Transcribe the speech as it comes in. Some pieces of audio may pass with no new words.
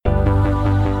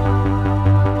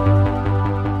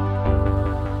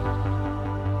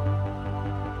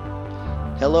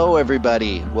Hello,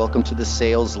 everybody. Welcome to the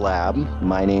Sales Lab.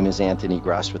 My name is Anthony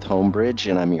Gross with Homebridge,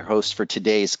 and I'm your host for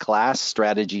today's class,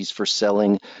 Strategies for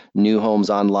Selling New Homes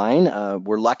Online.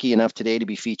 We're lucky enough today to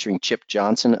be featuring Chip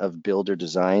Johnson of Builder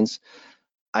Designs.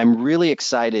 I'm really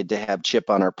excited to have Chip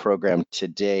on our program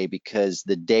today because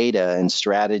the data and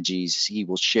strategies he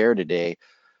will share today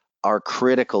are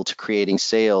critical to creating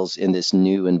sales in this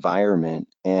new environment.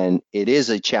 And it is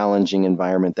a challenging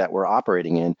environment that we're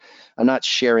operating in. I'm not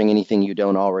sharing anything you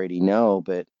don't already know,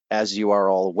 but as you are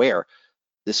all aware,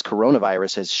 this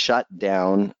coronavirus has shut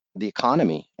down the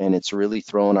economy and it's really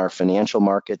thrown our financial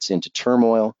markets into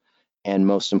turmoil. And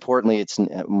most importantly, it's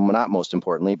not most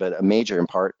importantly, but a major in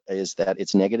part is that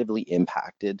it's negatively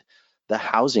impacted the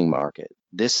housing market.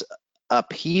 This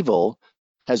upheaval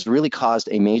has really caused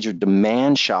a major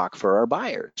demand shock for our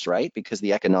buyers, right? Because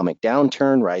the economic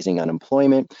downturn, rising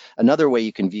unemployment. Another way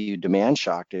you can view demand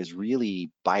shock is really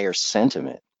buyer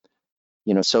sentiment.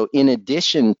 So in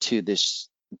addition to this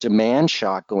demand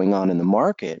shock going on in the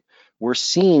market, we're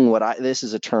seeing this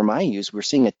is a term I use, we're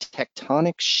seeing a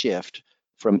tectonic shift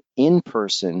from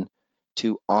in-person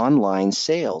to online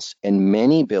sales. And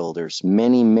many builders,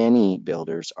 many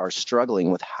builders are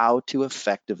struggling with how to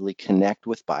effectively connect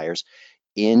with buyers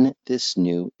in this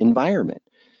new environment.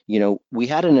 We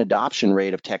had an adoption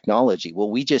rate of technology. Well,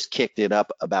 we just kicked it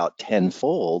up about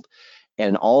tenfold,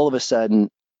 and all of a sudden,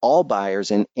 all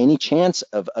buyers and any chance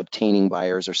of obtaining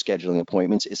buyers or scheduling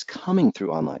appointments is coming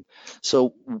through online.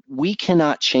 So we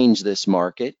cannot change this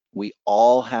market. We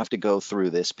all have to go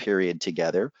through this period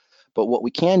together. But what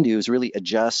we can do is really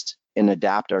adjust and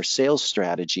adapt our sales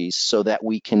strategies so that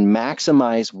we can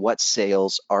maximize what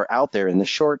sales are out there in the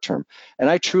short term. And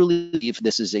I truly believe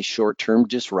this is a short-term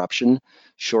disruption.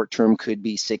 Short-term could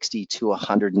be 60 to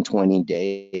 120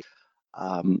 days.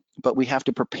 But we have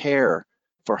to prepare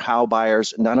for how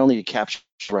buyers not only to capture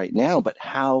right now, but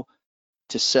how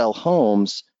to sell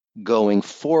homes going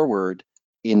forward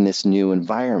in this new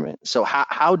environment. So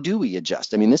how do we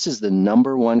adjust? I mean, this is the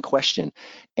number one question.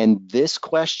 And this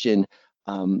question,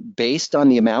 based on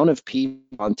the amount of people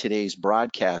on today's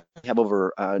broadcast, we have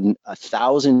over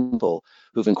 1,000 people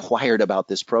who've inquired about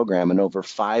this program and over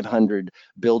 500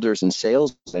 builders and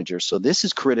sales managers. So this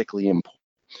is critically important.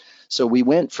 So we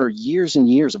went for years and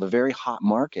years of a very hot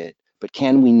market, but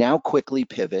can we now quickly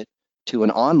pivot to an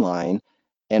online?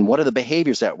 And what are the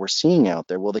behaviors that we're seeing out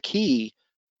there? Well, the key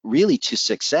really to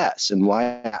success and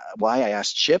why I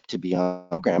asked Chip to be on the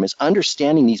program is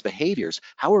understanding these behaviors.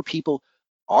 How are people,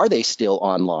 are they still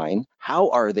online?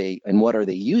 How are they and what are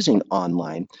they using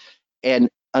online? And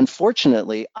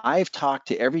unfortunately, I've talked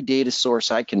to every data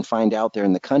source I can find out there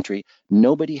in the country.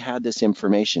 Nobody had this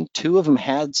information. Two of them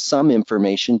had some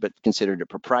information, but considered it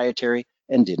proprietary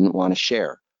and didn't want to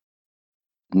share.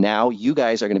 Now you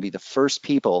guys are going to be the first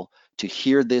people to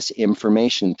hear this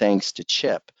information thanks to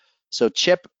Chip. So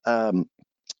Chip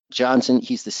Johnson,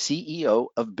 he's the CEO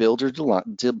of Builder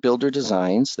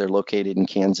Designs. They're located in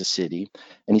Kansas City.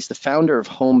 And he's the founder of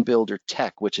Home Builder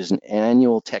Tech, which is an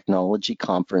annual technology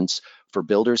conference for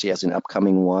builders. He has an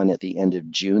upcoming one at the end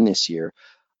of June this year.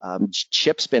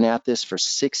 Chip's been at this for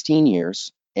 16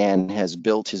 years and has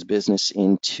built his business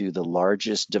into the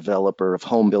largest developer of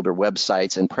home builder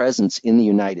websites and presence in the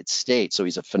United States. So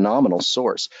he's a phenomenal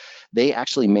source. They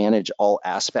actually manage all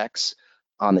aspects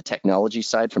on the technology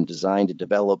side, from design to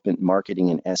development, marketing,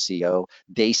 and SEO.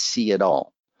 They see it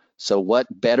all. So what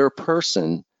better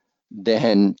person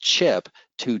than Chip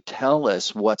to tell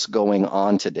us what's going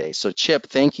on today? So Chip,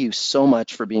 thank you so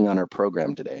much for being on our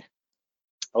program today.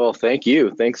 Well, thank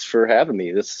you. Thanks for having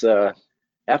me. This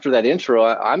after that intro,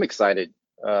 I'm excited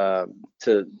to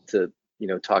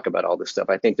talk about all this stuff.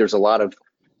 I think there's a lot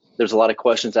of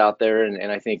questions out there,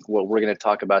 and I think what we're going to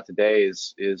talk about today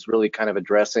is really kind of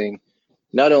addressing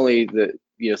not only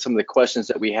some of the questions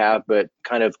that we have, but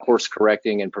kind of course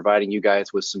correcting and providing you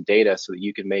guys with some data so that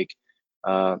you can make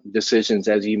decisions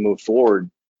as you move forward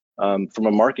from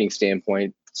a marketing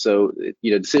standpoint. So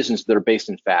decisions that are based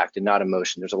in fact and not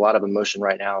emotion. There's a lot of emotion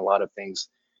right now, a lot of things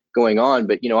going on,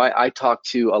 but I talked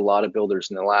to a lot of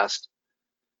builders in the last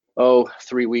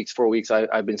 3 weeks, 4 weeks.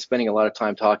 I've been spending a lot of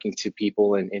time talking to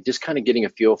people and just kind of getting a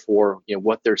feel for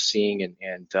what they're seeing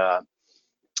and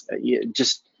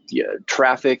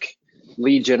traffic,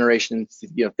 lead generation,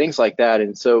 things like that.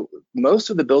 And so most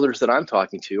of the builders that I'm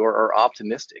talking to are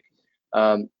optimistic,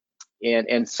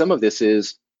 and some of this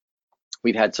is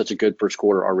we've had such a good first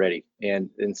quarter already, and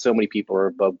so many people are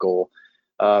above goal.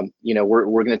 We're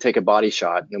going to take a body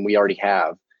shot, and we already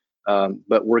have,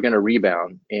 but we're going to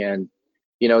rebound. And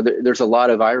there's a lot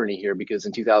of irony here, because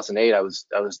in 2008 I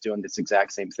was doing this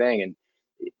exact same thing, and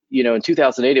in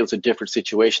 2008, it was a different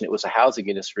situation. It was a housing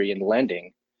industry and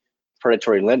lending,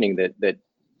 predatory lending that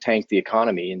tanked the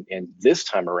economy. And this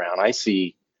time around, I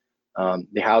see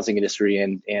the housing industry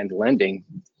and lending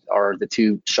are the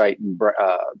two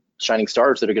shining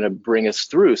stars that are going to bring us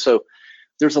through. So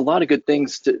there's a lot of good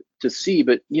things to see.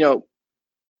 But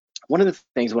one of the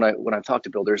things when I talk to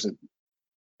builders, and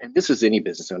this is any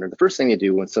business owner, the first thing they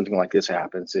do when something like this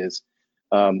happens is,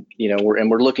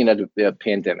 we're looking at a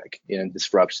pandemic and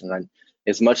disruption. And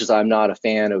as much as I'm not a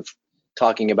fan of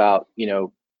talking about,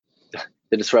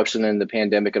 the disruption and the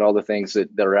pandemic and all the things that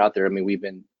are out there, I mean, we've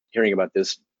been hearing about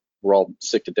this. We're all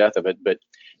sick to death of it, but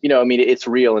it's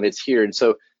real and it's here. And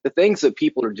so the things that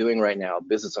people are doing right now,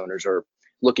 business owners are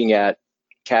looking at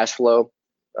cash flow,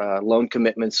 loan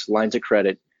commitments, lines of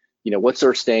credit. What's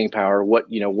our staying power? What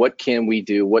can we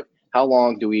do? How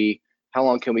long can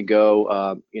we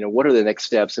go? What are the next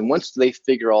steps? And once they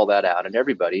figure all that out, and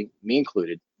everybody, me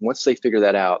included, once they figure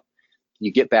that out,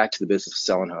 you get back to the business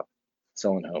of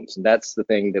selling homes. And that's the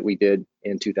thing that we did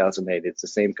in 2008. It's the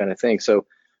same kind of thing. So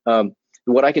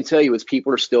what I can tell you is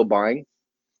people are still buying.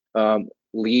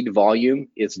 Lead volume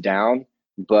is down,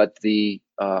 but the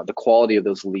quality of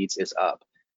those leads is up.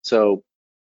 So,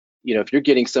 if you're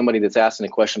getting somebody that's asking a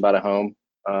question about a home,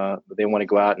 they want to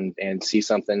go out and see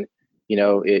something,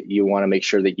 you want to make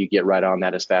sure that you get right on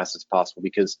that as fast as possible,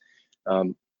 because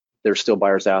there's still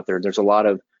buyers out there. There's a lot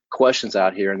of questions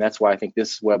out here, and that's why I think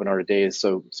this webinar today is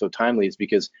so timely, is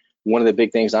because one of the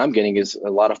big things I'm getting is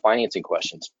a lot of financing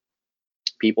questions.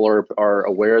 People are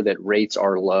aware that rates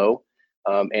are low,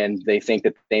 and they think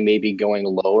that they may be going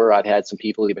lower. I've had some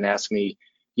people even ask me,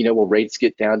 will rates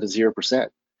get down to 0%?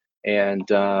 And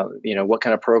what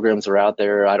kind of programs are out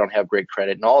there? I don't have great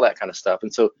credit and all that kind of stuff.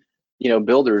 And so,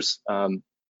 builders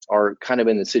are kind of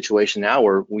in the situation now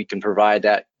where we can provide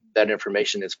that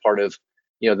information as part of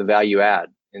the value add.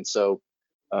 And so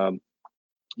I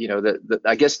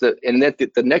guess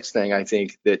the next thing I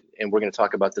think that, and we're going to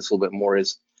talk about this a little bit more,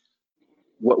 is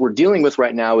what we're dealing with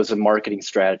right now is a marketing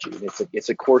strategy. It's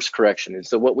a course correction. And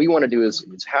so what we want to do is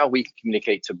how we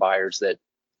communicate to buyers that,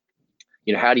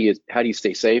 how do you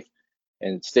stay safe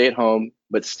and stay at home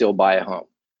but still buy a home?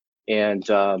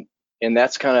 And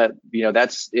that's kind of,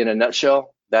 that's in a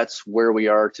nutshell, that's where we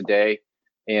are today.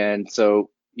 And so,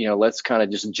 let's kind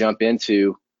of just jump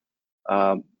into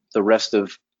the rest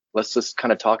of, let's just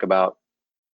kind of talk about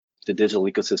the digital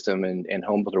ecosystem and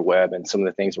Home Builder Web and some of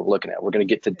the things we're looking at. We're going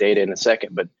to get to data in a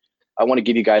second, but I want to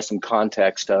give you guys some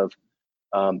context of,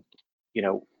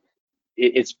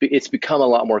 it's become a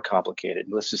lot more complicated.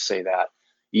 Let's just say that.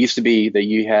 It used to be that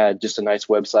you had just a nice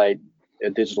website, a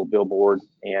digital billboard,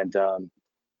 and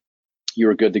you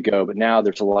were good to go. But now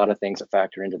there's a lot of things that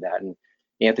factor into that. And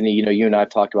Anthony, you and I have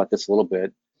talked about this a little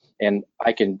bit, and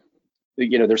I can,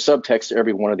 there's subtext to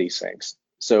every one of these things.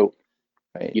 So,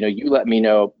 right. You let me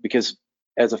know, because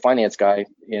as a finance guy,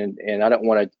 and I don't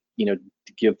want to,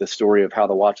 give the story of how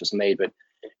the watch was made, but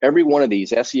every one of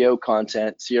these, SEO,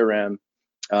 content, CRM,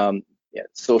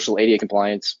 social ADA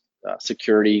compliance,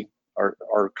 security,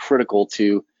 are critical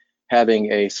to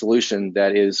having a solution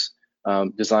that is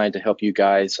designed to help you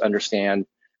guys understand,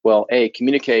 well,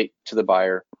 communicate to the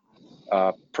buyer,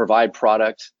 provide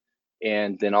product,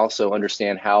 and then also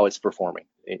understand how it's performing.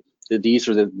 These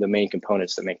are the main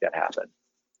components that make that happen.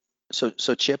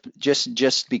 So Chip,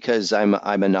 just because I'm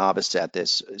a novice at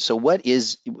this, so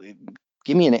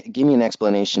give me an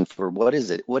explanation for what is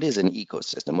it? What is an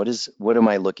ecosystem? What am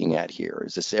I looking at here?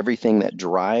 Is this everything that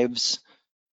drives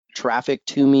traffic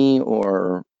to me,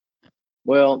 or?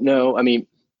 Well, no, I mean,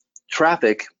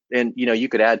 traffic, and you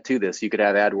could add to this, you could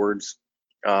have AdWords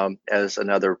as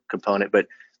another component, but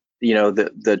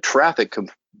the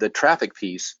traffic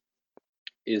piece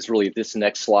is really this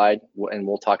next slide, and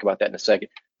we'll talk about that in a second.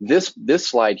 This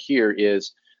slide here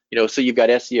is, so you've got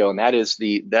SEO, and that's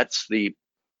the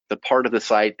part of the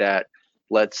site that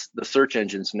lets the search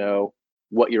engines know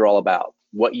what you're all about,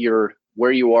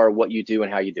 where you are, what you do,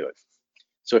 and how you do it.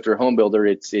 So if you're a home builder,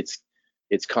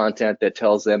 it's content that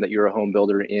tells them that you're a home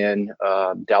builder in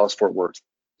Dallas-Fort Worth,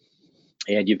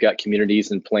 and you've got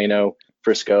communities in Plano,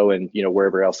 Frisco, and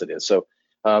wherever else it is. So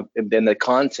and then the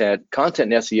content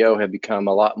and SEO have become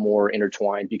a lot more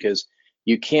intertwined, because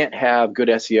you can't have good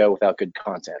SEO without good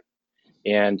content.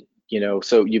 And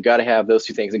so you've got to have those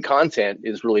two things. And content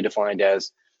is really defined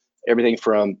as everything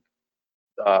from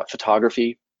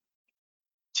photography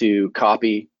to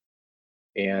copy,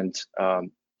 and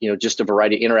just a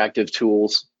variety of interactive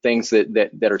tools, things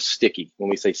that are sticky. When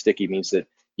we say sticky, means that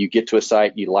you get to a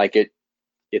site, you like it,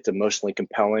 it's emotionally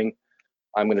compelling.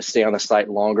 I'm going to stay on the site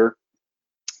longer.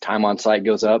 Time on site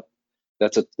goes up.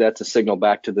 That's a signal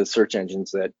back to the search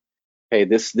engines that hey,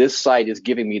 this site is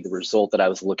giving me the result that I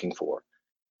was looking for.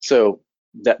 So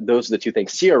those are the two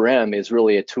things. CRM is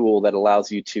really a tool that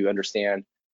allows you to understand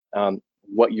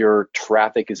what your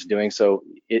traffic is doing. So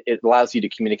it allows you to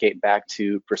communicate back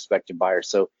to prospective buyers.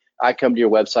 So I come to your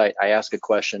website, I ask a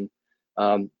question,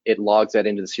 it logs that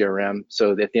into the CRM.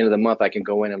 So at the end of the month, I can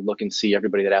go in and look and see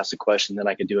everybody that asked a question. Then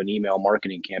I can do an email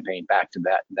marketing campaign back to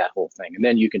that whole thing. And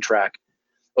then you can track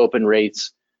open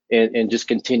rates and just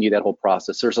continue that whole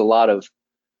process. There's a lot of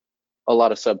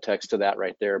subtext to that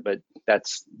right there, but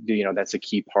that's a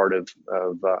key part of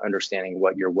understanding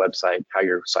what your website, how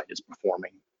your site is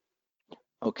performing.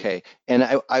 Okay, and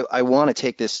I want to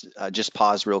take this, just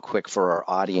pause real quick for our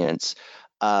audience.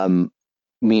 I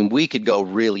mean, we could go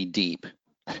really deep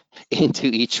into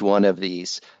each one of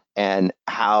these and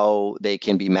how they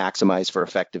can be maximized for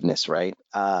effectiveness, right?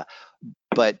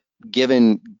 But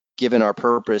given our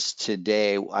purpose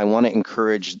today, I want to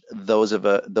encourage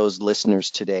those listeners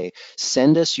today,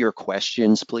 send us your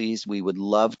questions, please. We would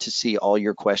love to see all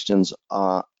your questions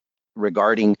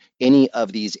regarding any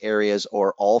of these areas,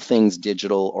 or all things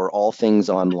digital, or all things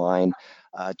online.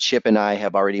 Chip and I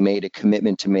have already made a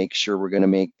commitment to make sure we're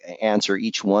going to answer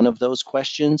each one of those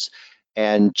questions.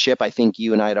 And Chip, I think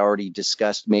you and I had already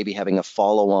discussed maybe having a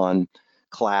follow-on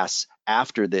class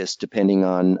after this, depending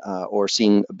on or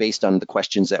seeing based on the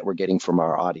questions that we're getting from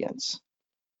our audience.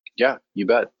 Yeah, you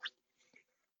bet.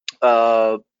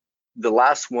 The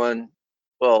last one,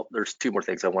 well, there's two more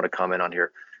things I want to comment on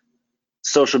here.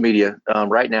 Social media,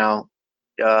 right now,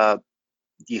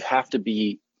 you have to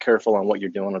be careful on what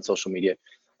you're doing on social media.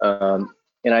 And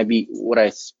what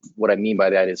I mean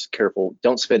by that is careful.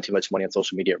 Don't spend too much money on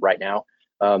social media right now.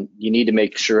 You need to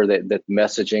make sure that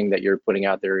messaging that you're putting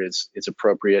out there is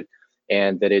appropriate,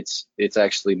 and that it's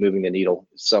actually moving the needle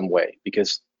some way,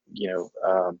 because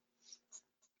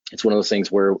it's one of those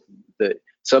things where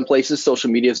some places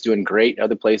social media is doing great,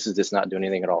 other places it's not doing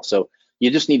anything at all. So you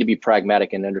just need to be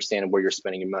pragmatic and understand where you're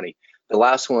spending your money. The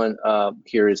last one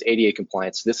here is ADA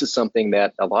compliance. This is something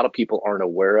that a lot of people aren't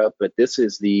aware of, but this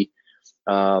is the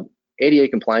ADA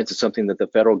compliance is something that the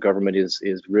federal government is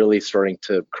really starting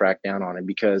to crack down on, and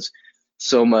because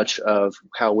so much of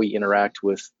how we interact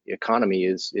with the economy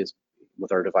is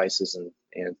with our devices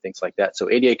and things like that.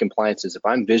 So ADA compliance is if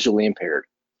I'm visually impaired,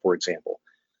 for example,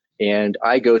 and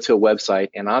I go to a website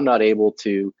and I'm not able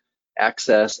to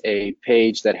access a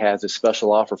page that has a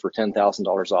special offer for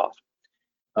 $10,000 off,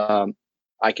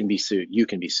 I can be sued. You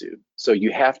can be sued. So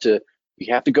you have to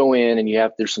go in,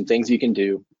 and there's some things you can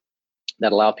do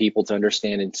that allow people to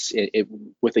understand it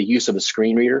with the use of a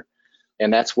screen reader.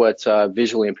 And that's what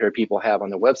visually impaired people have on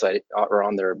their website or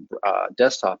on their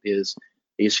desktop, is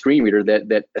a screen reader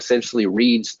that essentially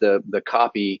reads the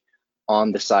copy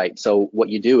on the site. So what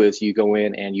you do is you go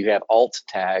in and you have alt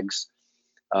tags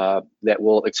that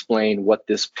will explain what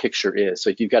this picture is. So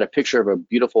if you've got a picture of a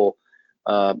beautiful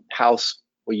house,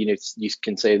 well, you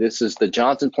can say this is the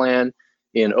Johnson plan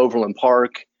in Overland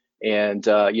Park, and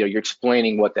you're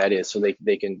explaining what that is, so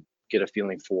they can get a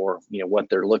feeling for what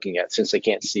they're looking at, since they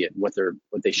can't see it, what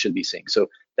they should be seeing. So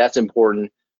that's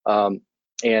important. And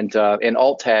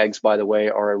alt tags, by the way,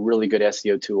 are a really good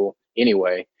SEO tool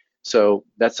anyway. So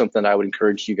that's something I would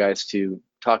encourage you guys to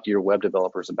talk to your web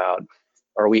developers about.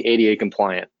 Are we ADA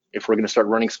compliant? If we're going to start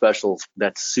running specials,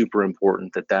 that's super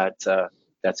important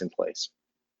that's in place.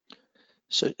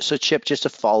 So Chip, just a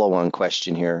follow-on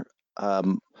question here.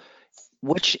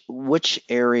 Which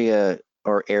area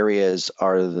or areas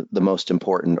are the most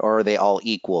important, or are they all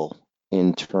equal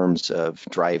in terms of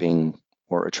driving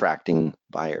or attracting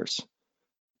buyers?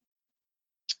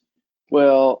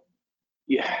 Well,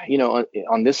 yeah,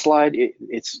 on this slide,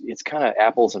 it's kind of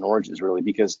apples and oranges, really,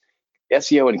 because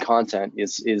SEO and content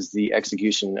is the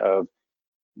execution of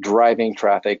driving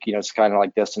traffic. It's kind of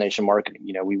like destination marketing.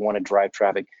 We want to drive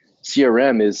traffic.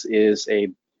 CRM is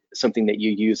something that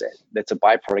you use that's a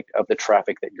byproduct of the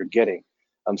traffic that you're getting.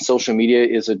 Social media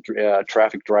is a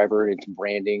traffic driver into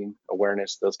branding,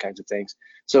 awareness, those kinds of things.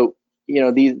 So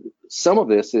some of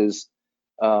this is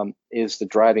the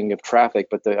driving of traffic,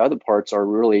 but the other parts are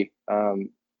really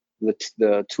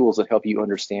the tools that help you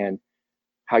understand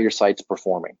how your site's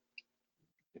performing,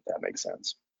 if that makes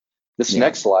sense. This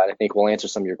next slide, I think, will answer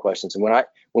some of your questions. And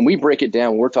when we break it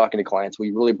down, when we're talking to clients,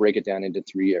 we really break it down into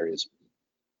three areas.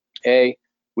 A,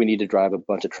 we need to drive a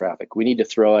bunch of traffic. We need to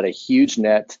throw out a huge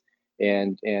net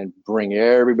and bring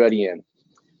everybody in.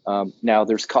 Now,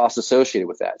 there's costs associated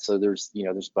with that. So there's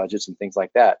budgets and things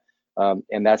like that.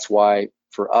 And that's why,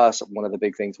 for us, one of the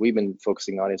big things we've been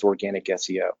focusing on is organic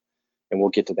SEO. And we'll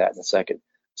get to that in a second.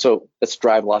 So let's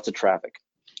drive lots of traffic.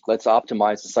 Let's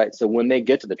optimize the site. So when they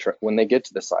get to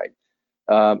the site,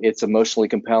 It's emotionally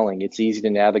compelling. It's easy to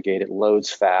navigate. It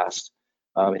loads fast.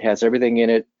 It has everything in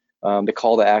it. The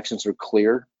call to actions are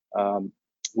clear.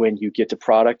 When you get to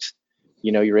product,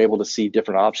 you're able to see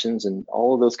different options and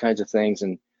all of those kinds of things.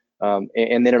 And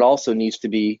then it also needs to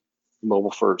be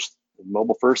mobile first.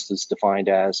 Mobile first is defined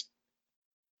as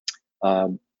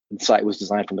the site was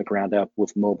designed from the ground up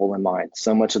with mobile in mind.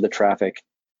 So much of the traffic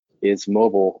is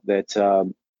mobile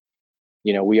that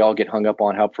we all get hung up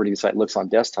on how pretty the site looks on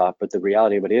desktop, but the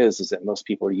reality of it is that most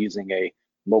people are using a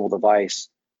mobile device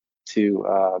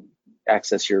to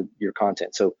access your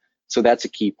content. So that's a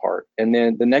key part. And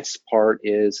then the next part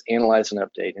is analyze and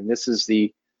update. And this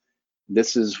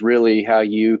is really how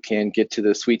you can get to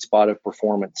the sweet spot of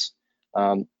performance.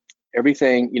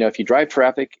 Everything, if you drive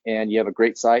traffic and you have a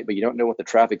great site, but you don't know what the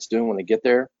traffic's doing when they get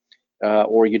there,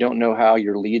 or you don't know how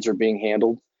your leads are being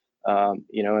handled,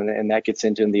 and that gets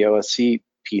into the OSC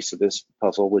piece of this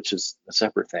puzzle, which is a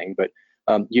separate thing. But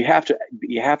you have to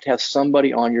have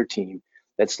somebody on your team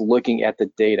that's looking at the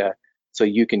data so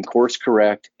you can course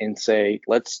correct and say,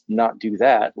 let's not do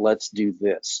that, let's do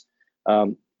this.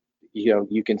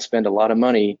 You can spend a lot of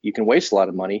money, you can waste a lot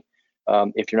of money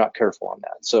if you're not careful on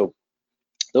that. So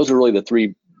those are really the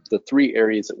three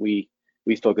areas that we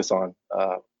focus on: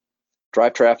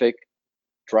 drive traffic,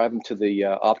 drive them to the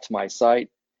optimized site,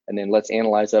 and then let's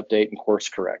analyze, update, and course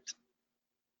correct.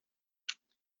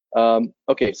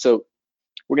 Okay, so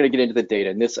we're going to get into the data,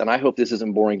 and I hope this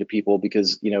isn't boring to people,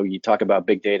 because you talk about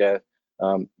big data.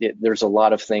 There's a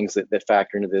lot of things that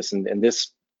factor into this, and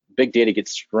this big data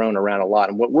gets thrown around a lot.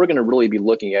 And what we're going to really be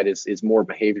looking at is more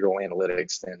behavioral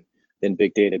analytics than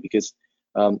big data, because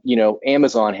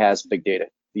Amazon has big data.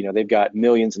 They've got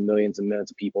millions and millions and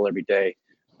millions of people every day.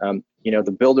 The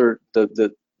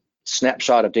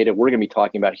snapshot of data we're going to be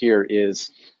talking about here is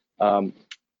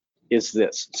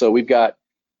this. So we've got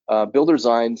Builder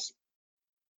Designs.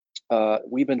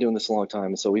 We've been doing this a long time,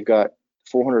 and so we've got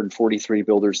 443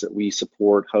 builders that we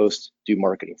support, host, do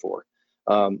marketing for.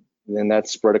 And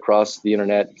that's spread across the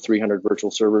internet, 300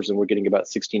 virtual servers, and we're getting about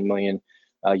 16 million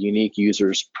unique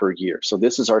users per year. So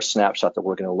this is our snapshot that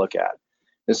we're going to look at.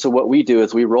 And so what we do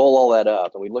is we roll all that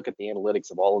up and we look at the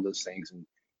analytics of all of those things,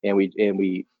 and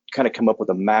we kind of come up with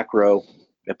a macro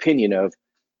opinion of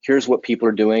here's what people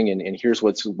are doing and here's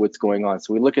what's going on.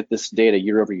 So we look at this data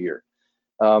year over year.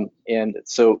 And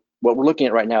so what we're looking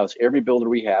at right now is every builder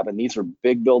we have, and these are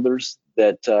big builders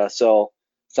that sell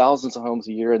thousands of homes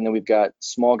a year, and then we've got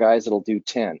small guys that'll do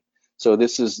 10. So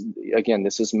this is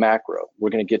macro. We're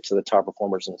going to get to the top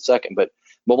performers in a second, but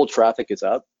mobile traffic is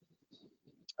up,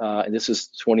 and this is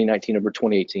 2019 over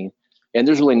 2018. And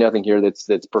there's really nothing here that's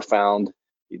profound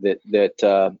that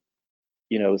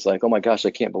it's like, oh my gosh,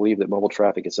 I can't believe that mobile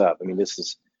traffic is up. I mean,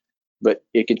 but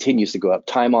it continues to go up.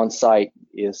 Time on site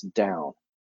is down.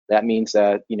 That means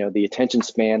that the attention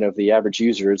span of the average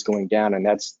user is going down, and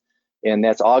that's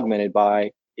augmented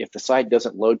by, if the site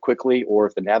doesn't load quickly or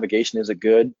if the navigation isn't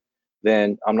good,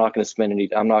 then I'm not going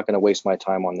to waste my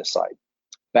time on this site.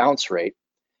 Bounce rate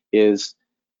is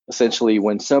essentially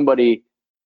when somebody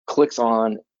clicks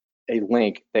on a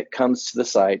link that comes to the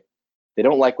site, they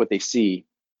don't like what they see,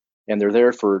 and they're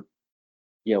there for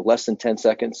less than 10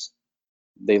 seconds,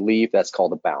 they leave. That's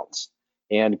called a bounce.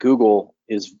 And Google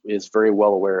is very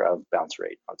well aware of bounce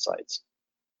rate on sites.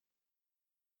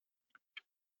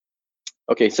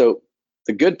 Okay, so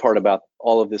the good part about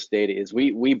all of this data is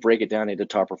we break it down into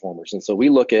top performers. And so we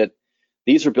look at,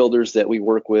 these are builders that we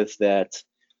work with that,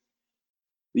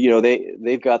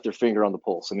 they've got their finger on the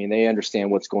pulse. I mean, they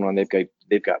understand what's going on.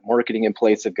 They've got marketing in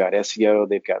place. They've got SEO.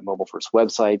 They've got mobile first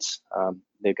websites.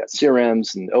 They've got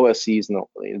CRMs and OSCs,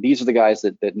 and these are the guys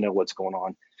that know what's going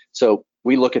on. So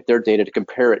we look at their data to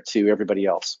compare it to everybody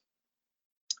else.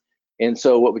 And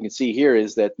so what we can see here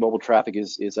is that mobile traffic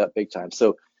is up big time.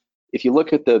 So if you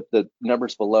look at the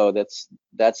numbers below, that's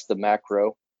the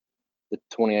macro, the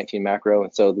 2019 macro.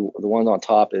 And so the one on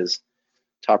top is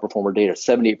top performer data,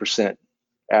 78%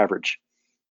 average.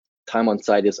 Time on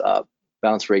site is up,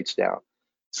 bounce rates down.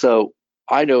 So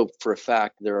I know for a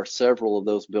fact there are several of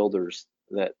those builders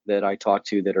that I talk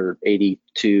to that are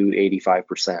 82,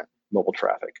 85% mobile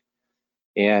traffic.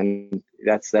 And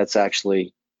that's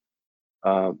actually,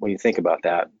 when you think about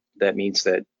that, that means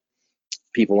that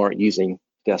people aren't using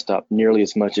desktop nearly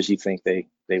as much as you think they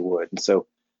would. And so,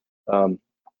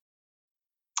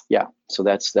 yeah, so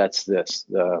that's this.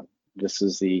 This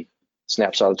is the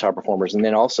snapshot of the top performers. And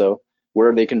then also, where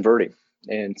are they converting?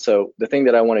 And so the thing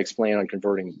that I want to explain on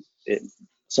converting,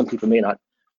 some people may not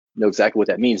know exactly what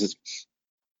that means, is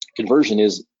conversion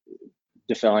is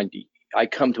defined. I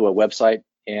come to a website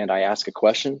and I ask a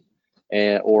question,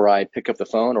 or I pick up the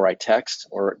phone, or I text,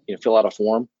 or fill out a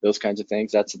form, those kinds of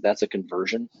things. That's a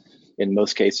conversion in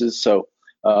most cases. So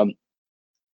what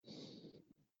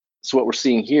we're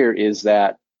seeing here is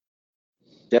that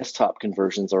desktop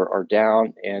conversions are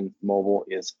down and mobile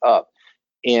is up.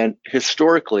 And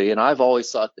historically, and I've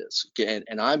always thought this,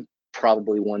 and I'm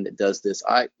probably one that does this.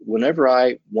 Whenever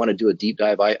I want to do a deep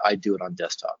dive, I do it on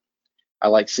desktop. I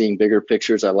like seeing bigger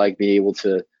pictures. I like being able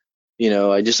to, and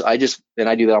I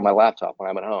do that on my laptop when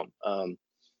I'm at home.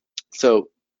 So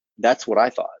that's what I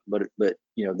thought. But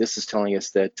this is telling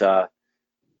us that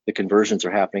the conversions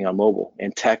are happening on mobile,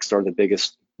 and text are the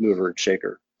biggest mover and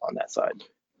shaker on that side.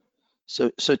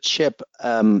 So Chip,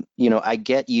 I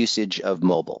get usage of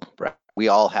mobile, right? We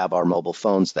all have our mobile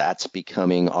phones. That's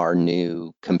becoming our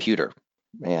new computer,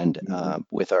 and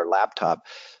with our laptop.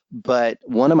 But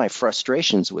one of my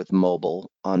frustrations with mobile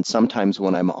on sometimes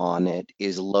when I'm on it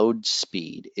is load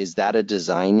speed. Is that a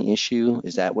design issue?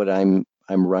 Is that what I'm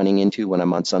running into when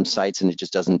I'm on some sites and it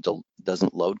just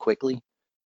doesn't load quickly?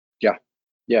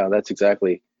 Yeah, that's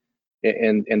exactly,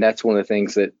 and that's one of the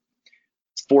things that,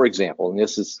 for example, and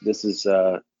this is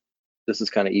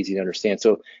kind of easy to understand.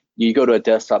 So you go to a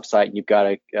desktop site and you've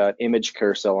got a image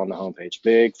carousel on the homepage,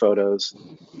 big photos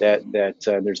that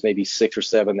there's maybe 6 or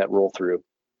 7 that roll through.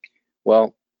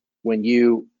 Well, when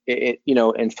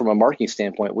and from a marketing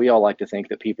standpoint, we all like to think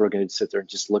that people are going to sit there and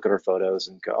just look at our photos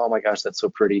and go, oh my gosh, that's so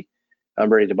pretty,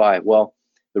 I'm ready to buy it. Well,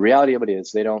 the reality of it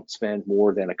is they don't spend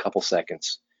more than a couple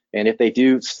seconds. And if they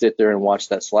do sit there and watch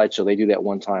that slideshow, they do that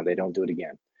one time, they don't do it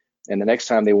again. And the next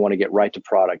time they want to get right to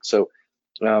product. So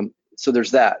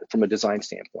there's that from a design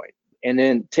standpoint. And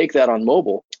then take that on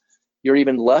mobile, you're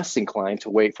even less inclined to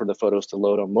wait for the photos to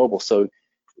load on mobile. So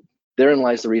therein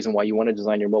lies the reason why you want to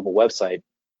design your mobile website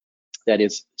that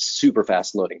is super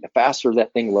fast loading. The faster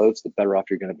that thing loads, the better off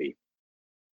you're going to be.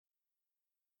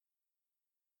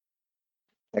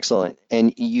 Excellent.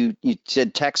 And you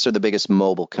said texts are the biggest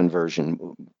mobile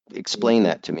conversion. Explain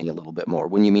that to me a little bit more.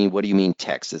 What do you mean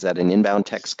text? Is that an inbound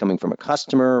text coming from a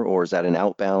customer, or is that an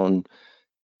outbound?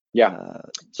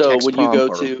 So when you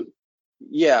go to,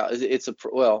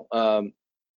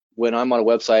 when I'm on a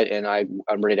website and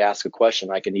I'm ready to ask a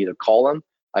question, I can either call them,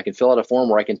 I can fill out a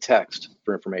form, or I can text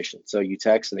for information. So you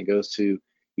text and it goes to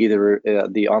either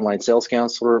the online sales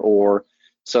counselor or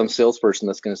some salesperson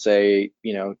that's going to say,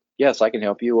 yes, I can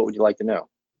help you. What would you like to know?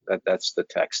 That's the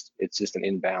text. It's just an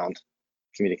inbound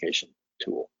communication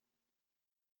tool.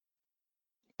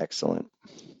 Excellent.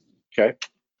 Okay.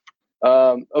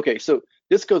 Okay. So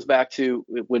this goes back to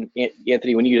when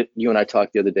Anthony, when you and I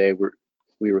talked the other day,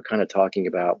 we were kind of talking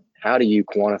about how do you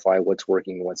quantify what's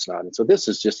working and what's not. And so this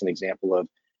is just an example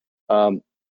of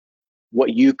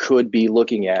what you could be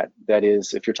looking at. That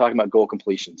is, if you're talking about goal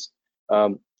completions,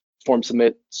 form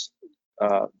submits,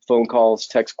 phone calls,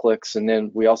 text clicks, and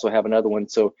then we also have another one.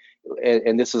 So,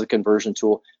 and this is a conversion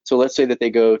tool. So let's say that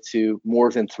they go to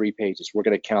more than 3 pages. We're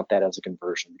going to count that as a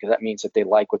conversion because that means that they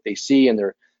like what they see and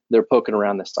they're poking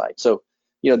around the site. So,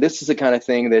 this is the kind of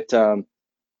thing that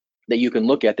that you can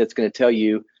look at that's going to tell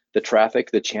you the traffic,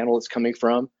 the channel it's coming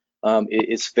from.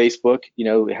 Is Facebook,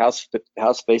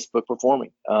 how's Facebook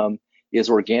performing? Is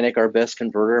organic our best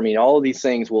converter? I mean, all of these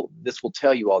things this will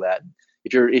tell you all that.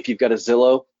 If you've got a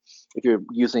Zillow, if you're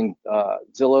using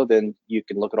Zillow, then you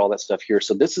can look at all that stuff here.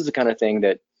 So this is the kind of thing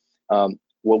that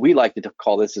what we like to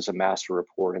call this is a master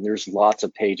report. And there's lots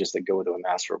of pages that go into a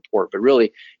master report. But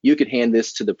really, you could hand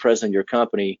this to the president of your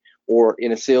company or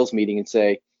in a sales meeting and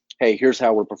say, hey, here's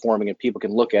how we're performing, and people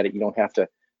can look at it. You don't have to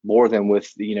bore them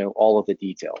with all of the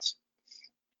details.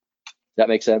 Does that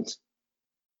make sense?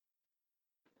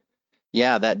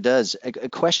 Yeah, that does. A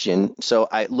question. So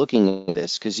looking at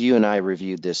this, because you and I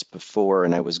reviewed this before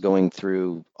and I was going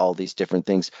through all these different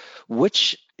things,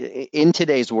 in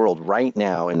today's world right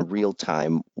now in real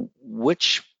time,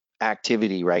 which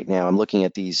activity right now, I'm looking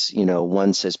at these,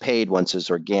 one says paid, one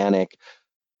says organic.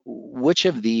 Which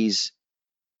of these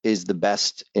is the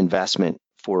best investment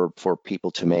for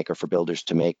people to make or for builders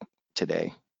to make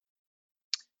today?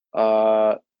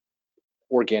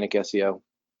 Organic SEO.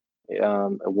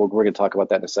 We're going to talk about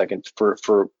that in a second.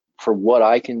 For what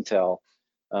I can tell,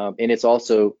 and it's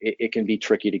also it can be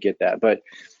tricky to get that. But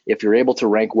if you're able to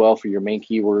rank well for your main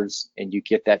keywords and you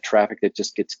get that traffic that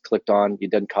just gets clicked on,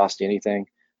 it doesn't cost you anything,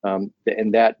 and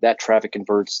that traffic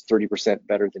converts 30%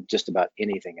 better than just about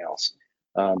anything else.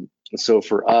 So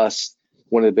for us,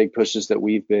 one of the big pushes that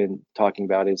we've been talking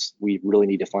about is we really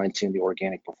need to fine tune the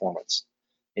organic performance.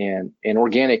 And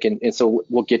organic, and so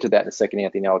we'll get to that in a second,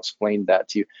 Anthony. I'll explain that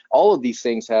to you. All of these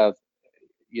things have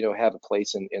a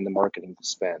place in the marketing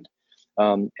spend.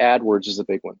 AdWords is a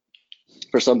big one.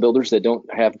 For some builders that don't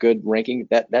have good ranking,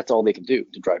 that's all they can do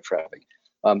to drive traffic.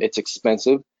 It's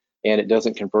expensive and it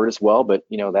doesn't convert as well, but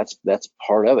that's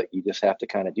part of it. You just have to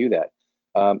kind of do that.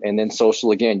 And then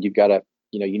social, again, you've got to,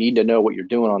 you need to know what you're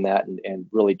doing on that and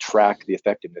really track the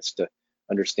effectiveness to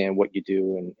understand what you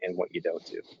do and what you don't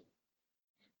do.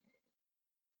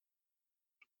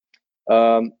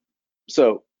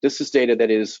 So this is data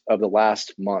that is of the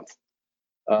last month.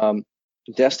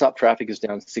 Desktop traffic is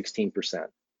down 16%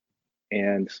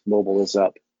 and mobile is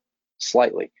up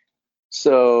slightly.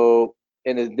 So,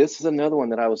 and this is another one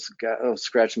that I was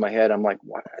scratching my head. I'm like,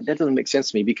 what? That doesn't make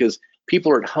sense to me, because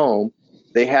people are at home.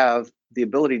 They have the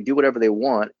ability to do whatever they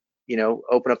want,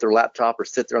 open up their laptop or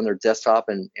sit there on their desktop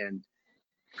and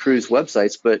cruise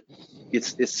websites, but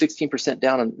it's 16%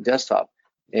 down on desktop.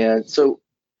 And so,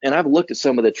 and I've looked at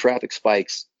some of the traffic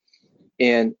spikes,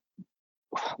 and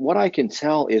what I can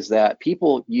tell is that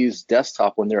people use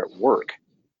desktop when they're at work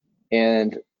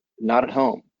and not at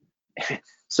home.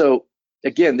 So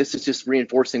again, this is just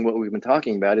reinforcing what we've been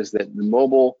talking about, is that the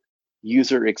mobile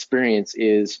user experience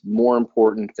is more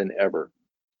important than ever.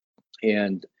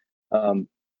 And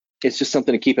it's just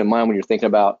something to keep in mind when you're thinking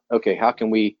about, okay, how can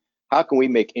we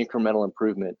make incremental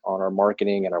improvement on our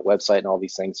marketing and our website and all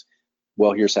these things?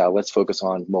 Well, here's how. Let's focus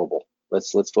on mobile.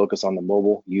 Let's focus on the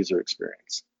mobile user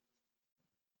experience.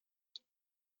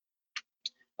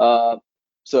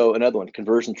 So another one,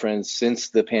 conversion trends since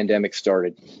the pandemic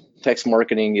started. Text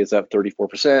marketing is up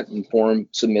 34% and form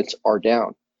submits are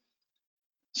down.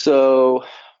 So,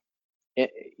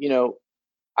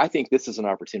 I think this is an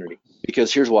opportunity,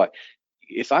 because here's why.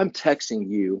 If I'm texting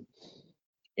you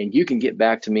and you can get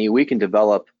back to me, we can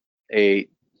develop even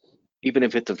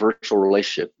if it's a virtual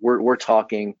relationship, we're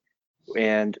talking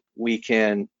and we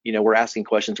can, we're asking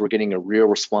questions, we're getting a real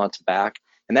response back.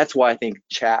 And that's why I think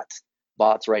chat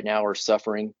bots right now are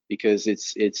suffering, because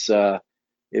it's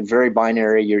very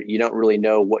binary. You don't really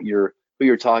know who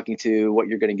you're talking to, what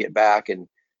you're going to get back. And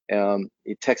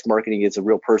text marketing is a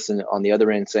real person on the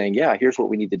other end saying, yeah, here's what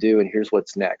we need to do and here's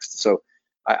what's next. So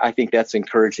I think that's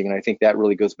encouraging, and I think that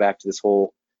really goes back to this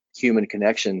whole human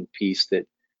connection piece, that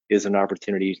is an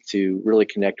opportunity to really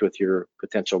connect with your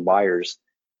potential buyers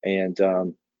and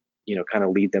kind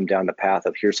of lead them down the path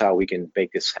of, here's how we can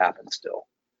make this happen still.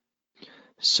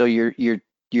 So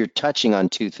you're touching on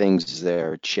two things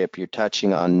there, Chip. You're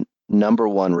touching on, number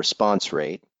one, response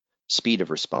rate, speed of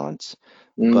response,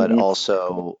 but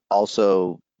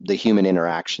also the human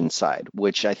interaction side,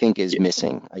 which I think is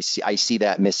missing. I see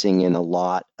that missing in a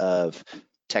lot of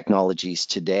technologies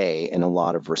today and a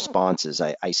lot of responses.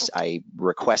 I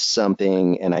request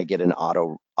something and I get an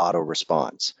auto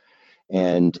response.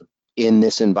 And in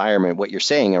this environment, what you're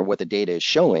saying, or what the data is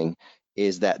showing,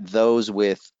 is that those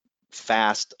with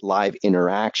fast live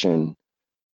interaction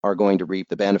are going to reap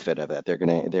the benefit of that. They're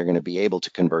going to be able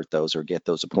to convert those or get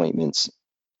those appointments.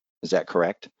 Is that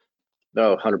correct?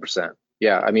 No, 100%.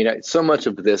 Yeah, I mean, so much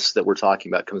of this that we're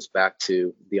talking about comes back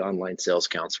to the online sales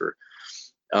counselor.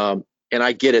 And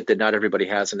I get it that not everybody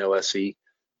has an OSC,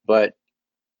 but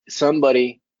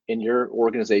somebody in your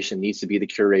organization needs to be the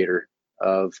curator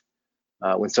of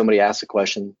when somebody asks a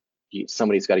question,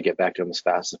 somebody's got to get back to them as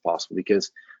fast as possible,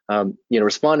 because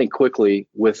responding quickly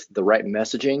with the right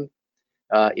messaging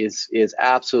is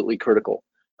absolutely critical.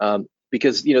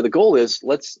 Because the goal is,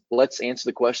 let's answer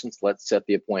the questions, let's set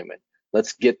the appointment,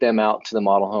 let's get them out to the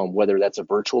model home, whether that's a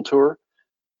virtual tour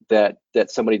that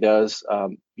somebody does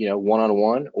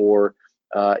one-on-one, or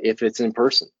if it's in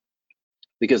person,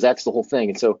 because that's the whole thing.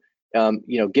 And so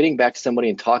getting back to somebody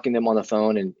and talking to them on the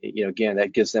phone, and again,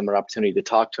 that gives them an opportunity to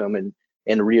talk to them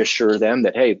and reassure them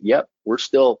that, hey, yep, we're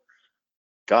still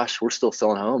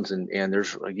selling homes, and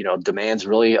there's demand's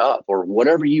really up, or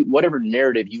whatever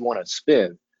narrative you want to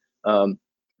spin.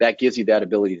 That gives you that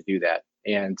ability to do that.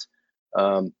 And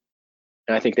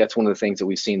I think that's one of the things that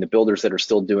we've seen. The builders that are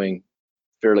still doing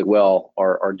fairly well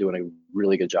are doing a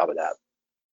really good job of that.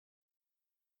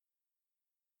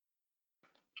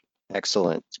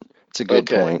 Excellent. It's a good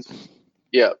point.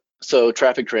 Yeah. So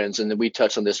traffic trends, and then we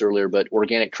touched on this earlier, but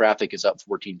organic traffic is up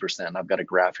 14%. I've got a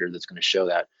graph here that's going to show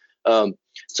that.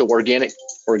 So organic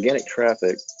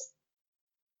traffic,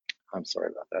 I'm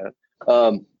sorry about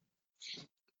that.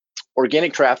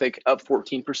 Organic traffic up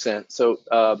 14%. So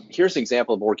here's an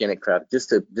example of organic traffic, just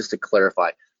to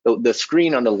clarify. The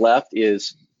screen on the left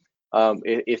is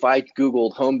if I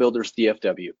Googled home builders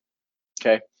DFW,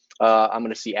 okay, I'm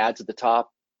going to see ads at the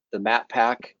top, the map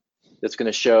pack that's going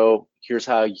to show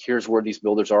here's where these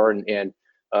builders are, and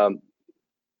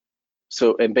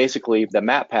basically the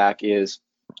map pack is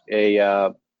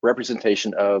a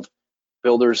representation of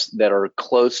builders that are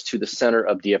close to the center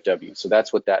of DFW. So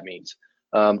that's what that means.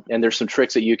 And there's some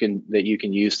tricks that you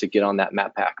can use to get on that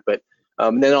map pack. But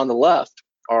then on the left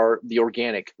are the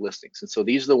organic listings. And so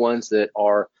these are the ones that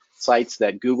are sites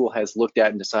that Google has looked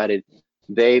at and decided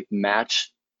they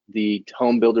match the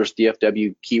home builders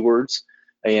DFW keywords,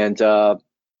 and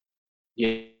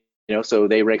you know, so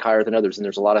they rank higher than others. And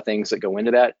there's a lot of things that go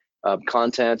into that.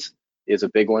 Content is a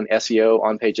big one, SEO,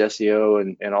 on-page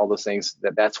SEO, and all those things.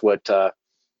 That's what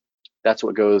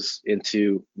goes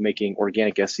into making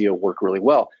organic SEO work really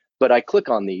well. But I click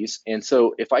on these, and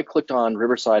so if I clicked on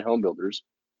Riverside Home Builders,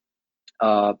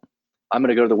 I'm going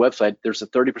to go to the website. There's a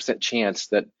 30% chance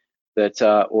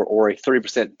or a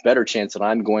 30% better chance that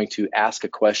I'm going to ask a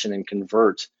question and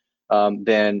convert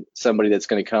than somebody that's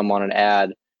going to come on an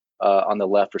ad on the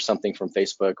left or something from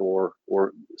Facebook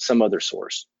or some other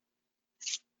source.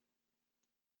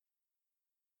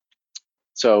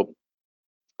 So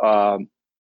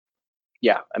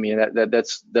yeah, I mean,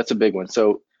 that's a big one.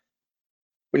 So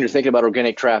when you're thinking about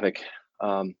organic traffic,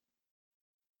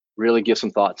 really give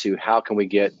some thought to how do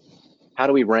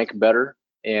we rank better,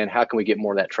 and how can we get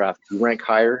more of that traffic? If you rank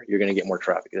higher, you're going to get more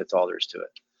traffic. That's all there is to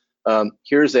it.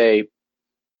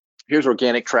 Here's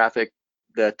organic traffic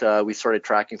that we started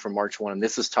tracking from March 1, and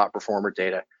this is top performer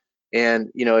data.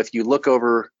 And you know, if you look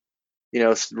over, you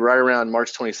know, right around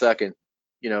March 22nd,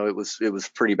 you know, it was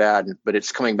pretty bad, but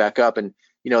it's coming back up. And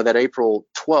you know, that April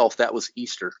 12th, that was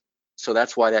Easter, so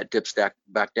that's why that dips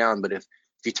back down. But if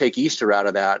you take Easter out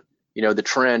of that, you know, the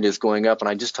trend is going up. And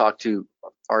I just talked to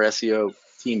our SEO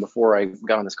team before I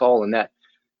got on this call, and that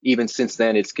even since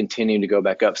then it's continuing to go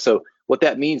back up. So what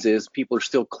that means is people are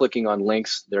still clicking on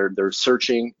links, they're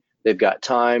searching, they've got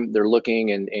time, they're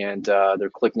looking, and they're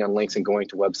clicking on links and going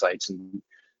to websites,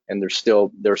 and they're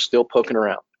still poking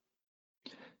around.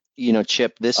 You know,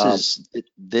 Chip, this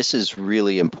is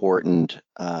really important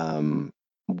for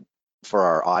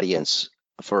our audience,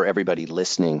 for everybody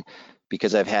listening,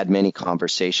 because I've had many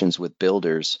conversations with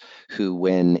builders who,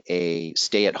 when a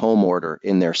stay-at-home order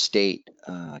in their state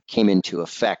came into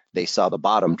effect, they saw the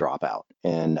bottom drop out.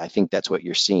 And I think that's what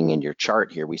you're seeing in your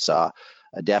chart here. We saw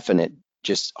a definite,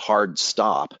 just hard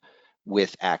stop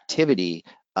with activity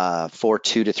for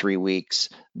 2 to 3 weeks,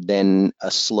 then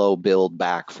a slow build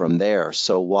back from there.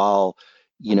 So while,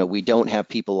 you know, we don't have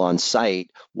people on site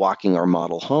walking our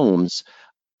model homes,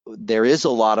 there is a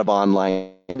lot of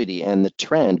online activity, and the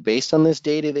trend based on this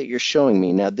data that you're showing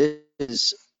me. Now, this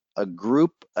is a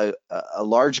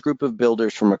large group of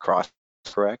builders from across,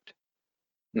 correct?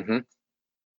 Mm-hmm.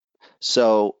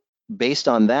 So based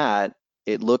on that,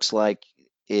 it looks like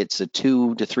it's a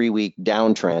 2 to 3 week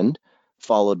downtrend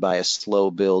followed by a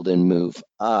slow build and move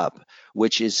up,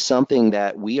 which is something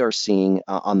that we are seeing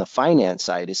on the finance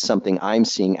side, is something I'm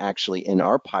seeing actually in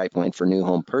our pipeline for new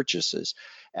home purchases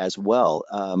as well.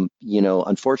 You know,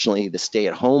 unfortunately, the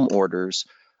stay-at-home orders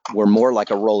were more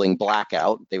like a rolling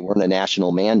blackout. They weren't a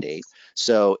national mandate.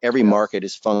 So every market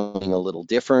is functioning a little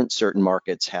different. Certain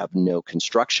markets have no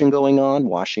construction going on.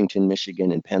 Washington,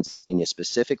 Michigan, and Pennsylvania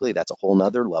specifically, that's a whole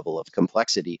nother level of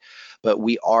complexity. But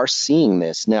we are seeing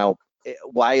this. Now,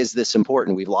 why is this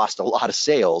important? We've lost a lot of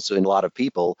sales and a lot of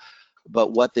people.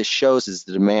 But what this shows is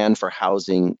the demand for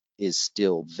housing is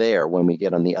still there. When we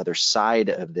get on the other side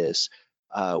of this,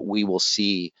 we will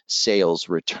see sales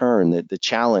return. The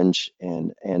challenge,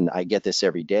 and I get this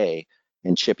every day,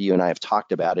 and Chip, you and I have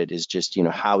talked about it, is just, you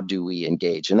know, how do we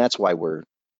engage? And that's why we're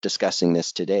discussing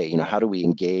this today. You know, how do we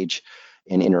engage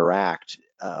and interact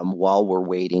while we're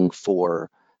waiting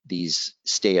for these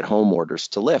stay-at-home orders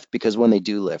to lift? Because when they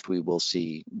do lift, we will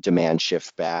see demand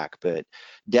shift back. But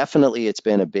definitely, it's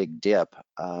been a big dip.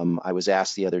 I was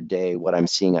asked the other day what I'm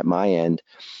seeing at my end.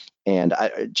 And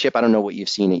Chip, I don't know what you've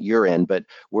seen at your end, but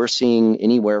we're seeing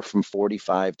anywhere from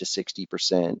 45 to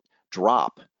 60%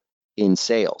 drop in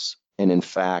sales. And in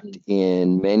fact,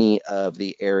 in many of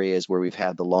the areas where we've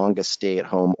had the longest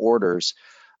stay-at-home orders,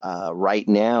 right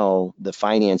now, the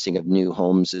financing of new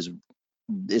homes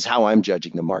is how I'm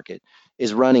judging the market,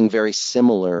 is running very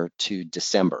similar to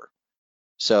December.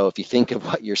 So if you think of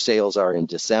what your sales are in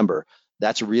December,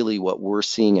 that's really what we're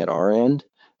seeing at our end.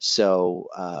 So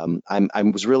I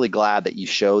was really glad that you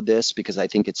showed this, because I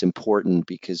think it's important,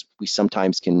 because we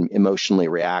sometimes can emotionally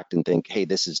react and think, hey,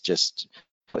 this is just,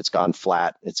 it's gone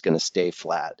flat, it's going to stay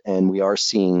flat. And we are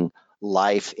seeing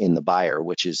life in the buyer,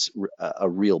 which is a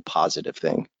real positive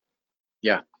thing.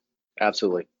 Yeah,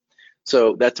 absolutely.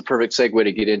 So that's a perfect segue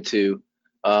to get into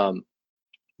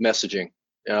messaging.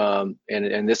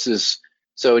 And this is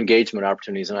engagement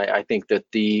opportunities. And I think that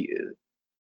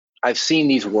I've seen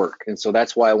these work, and so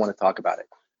that's why I want to talk about it.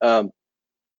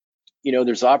 You know,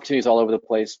 there's opportunities all over the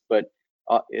place, but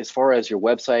as far as your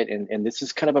website, and this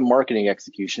is kind of a marketing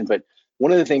execution, but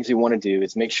one of the things we want to do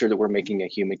is make sure that we're making a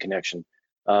human connection.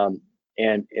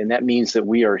 And that means that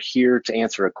we are here to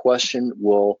answer a question.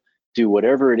 We'll do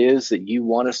whatever it is that you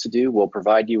want us to do. We'll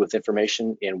provide you with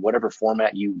information in whatever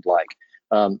format you'd like.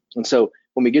 And so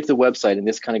when we get to the website, and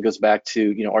this kind of goes back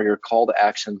to, are your call to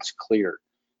actions clear?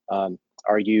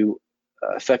 Are you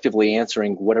effectively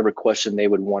answering whatever question they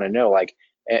would want to know? Like,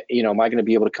 am I going to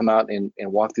be able to come out and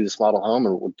walk through this model home,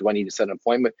 or do I need to set an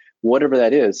appointment? Whatever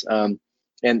that is. And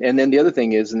then the other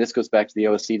thing is, and this goes back to the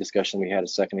OSC discussion we had a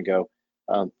second ago,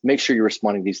 make sure you're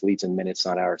responding to these leads in minutes,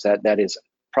 not hours. That is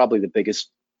probably the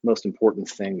biggest, most important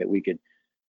thing that we could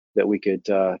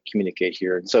communicate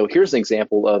here. And so here's an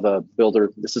example of a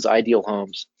builder. This is Ideal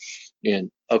Homes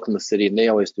in Oklahoma City, and they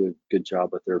always do a good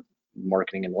job with their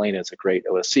marketing, and Elena is a great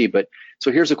OSC. But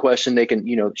so here's a question. They can,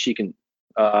 you can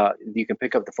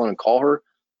pick up the phone and call her.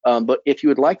 But if you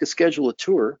would like to schedule a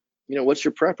tour, what's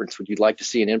your preference? Would you like to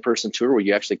see an in-person tour where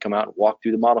you actually come out and walk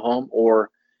through the model home, or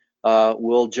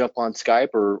we'll jump on Skype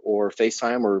or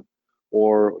FaceTime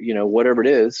or whatever it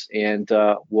is, and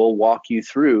we'll walk you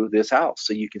through this house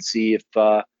so you can see if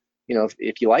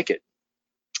you like it.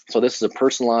 So this is a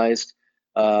personalized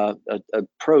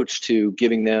approach to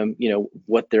giving them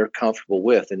what they're comfortable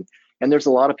with, and there's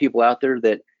a lot of people out there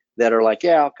that are like,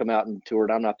 yeah, I'll come out and tour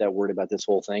it. I'm not that worried about this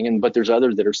whole thing. But there's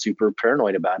others that are super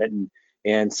paranoid about it,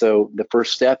 and so the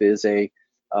first step is a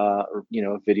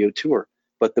video tour.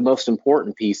 But the most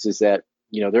important piece is that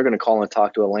they're going to call and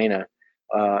talk to Elena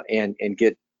and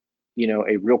get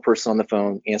a real person on the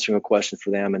phone answering a question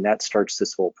for them, and that starts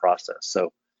this whole process.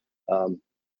 So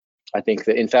I think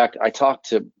that, in fact, I talked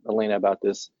to Elena about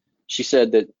this. She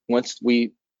said that once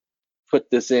we put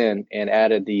this in and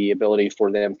added the ability for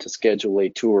them to schedule a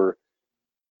tour,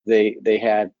 they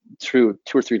had two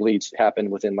or three leads happen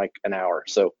within like an hour.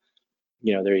 So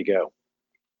there you go.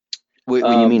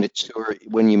 When you mean a tour,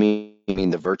 when you mean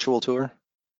the virtual tour?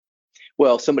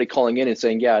 Well, somebody calling in and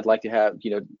saying, yeah, I'd like to have,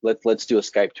 let's do a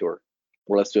Skype tour,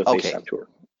 or let's do a FaceTime tour.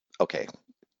 Okay,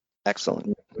 excellent.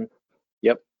 Mm-hmm.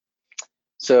 Yep.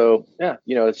 So yeah,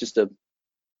 it's just a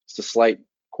slight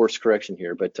course correction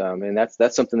here, but and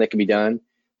that's something that can be done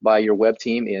by your web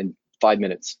team in 5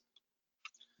 minutes.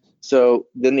 So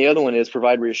then the other one is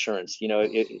provide reassurance.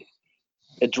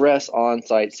 Address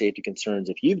on-site safety concerns.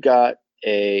 If you've got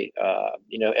at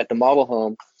the model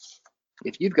home,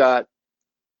 if you've got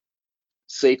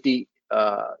safety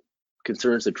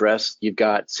concerns addressed, you've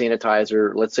got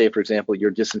sanitizer. Let's say, for example,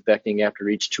 you're disinfecting after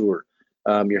each tour.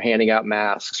 You're handing out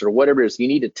masks or whatever it is. You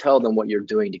need to tell them what you're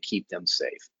doing to keep them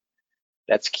safe.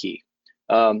 That's key.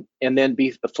 And then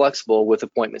be flexible with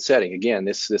appointment setting. Again,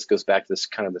 this goes back to this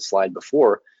kind of the slide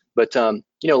before, but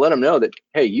let them know that,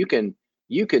 hey, you can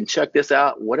check this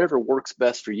out, whatever works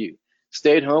best for you.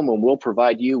 Stay at home and we'll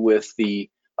provide you with the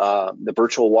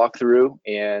virtual walkthrough,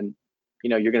 and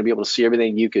you're going to be able to see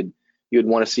everything you'd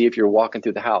want to see if you're walking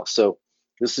through the house. So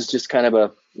this is just kind of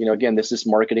a, again, this is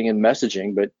marketing and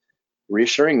messaging, but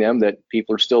reassuring them that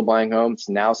people are still buying homes.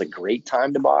 Now's a great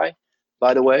time to buy,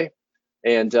 by the way,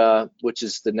 and which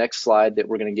is the next slide that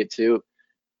we're going to get to.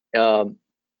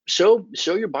 Show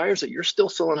your buyers that you're still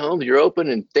selling homes, you're open,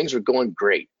 and things are going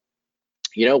great.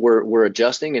 We're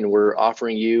adjusting and we're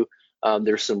offering you,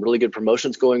 there's some really good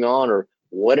promotions going on or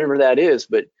whatever that is.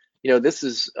 But this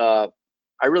is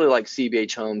I really like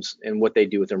CBH Homes and what they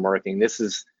do with their marketing. This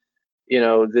is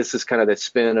kind of the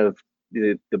spin of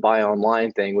the buy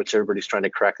online thing, which everybody's trying to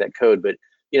crack that code. But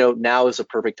now is a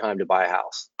perfect time to buy a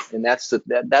house, and that's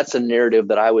a narrative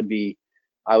that I would be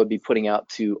putting out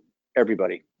to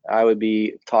everybody. I would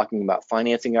be talking about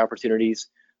financing opportunities.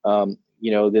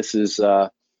 This is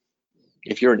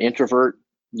if you're an introvert,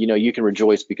 you can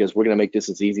rejoice because we're going to make this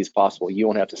as easy as possible. You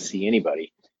won't have to see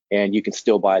anybody, and you can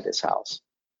still buy this house.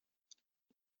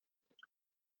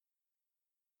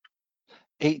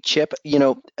 Hey, Chip,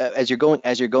 as you're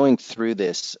going through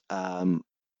this,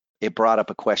 it brought up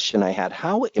a question I had.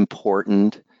 How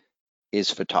important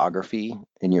is photography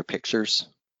in your pictures?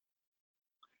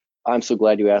 I'm so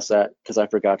glad you asked that, because I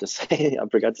forgot to say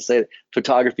that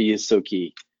photography is so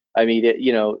key. I mean,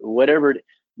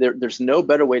 there's no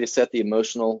better way to set the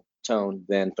emotional tone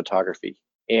than photography.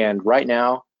 And right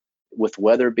now, with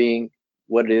weather being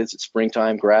what it is, it's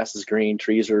springtime, grass is green,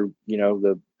 trees are,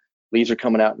 the leaves are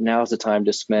coming out. Now is the time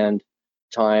to spend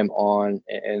time on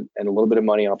and a little bit of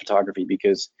money on photography,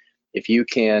 because if you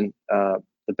can, the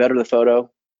better the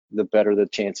photo, the better the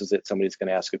chances that somebody's going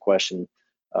to ask a question,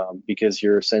 because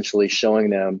you're essentially showing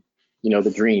them,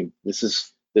 the dream. This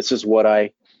is what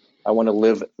I want to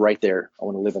live right there. I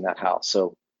want to live in that house.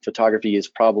 So photography is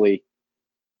probably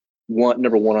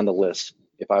number one on the list.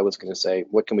 if I was going to say,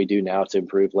 what can we do now to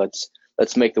improve? Let's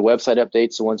make the website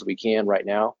updates, the ones we can right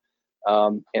now,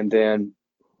 and then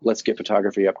let's get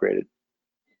photography upgraded.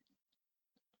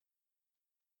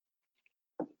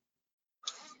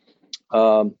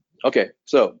 Okay,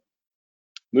 so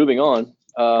moving on.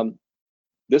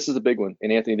 This is a big one,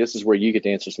 and Anthony, this is where you get to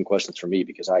answer some questions for me,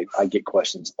 because I get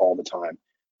questions all the time.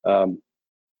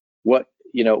 What,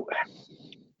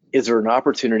 is there an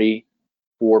opportunity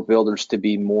for builders to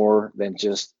be more than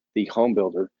just the home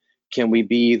builder? Can we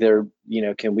be their,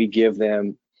 can we give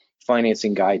them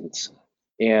financing guidance?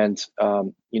 And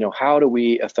how do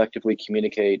we effectively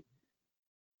communicate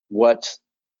what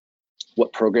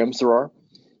programs there are?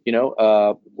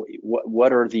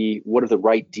 What are the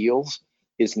right deals?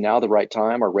 Is now the right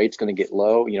time? Are rates going to get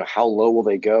low? How low will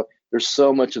they go? There's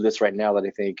so much of this right now that I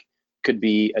think could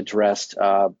be addressed,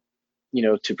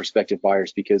 to prospective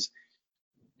buyers, because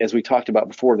as we talked about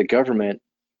before, the government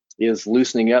is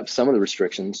loosening up some of the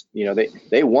restrictions.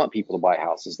 They want people to buy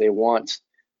houses. They want,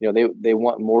 they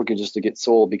want mortgages to get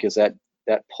sold, because that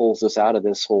pulls us out of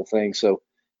this whole thing. So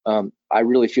I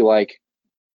really feel like,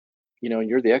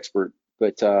 you're the expert,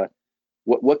 but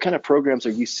what kind of programs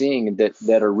are you seeing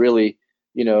that are really,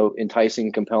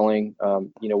 enticing, compelling?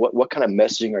 What kind of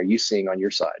messaging are you seeing on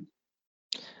your side?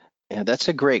 Yeah, that's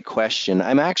a great question.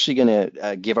 I'm actually going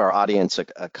to give our audience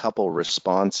a couple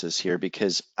responses here,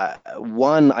 because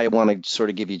one, I want to sort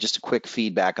of give you just a quick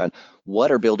feedback on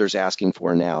what are builders asking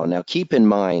for now. Now, keep in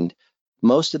mind,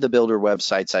 most of the builder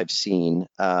websites I've seen,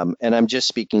 and I'm just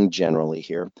speaking generally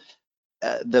here,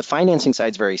 the financing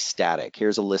side is very static.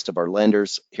 Here's a list of our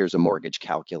lenders. Here's a mortgage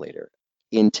calculator.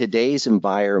 In today's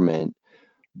environment,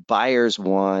 buyers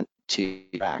want to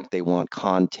track, they want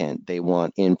content, they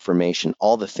want information,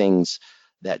 all the things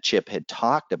that Chip had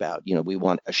talked about. We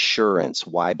want assurance,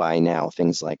 why buy now,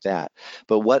 things like that.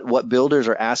 But what builders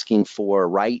are asking for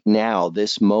right now,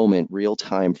 this moment, real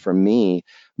time from me,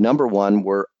 number one,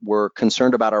 we're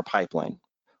concerned about our pipeline.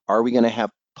 Are we going to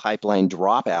have pipeline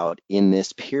dropout in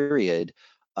this period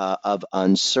of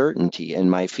uncertainty? And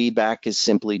my feedback is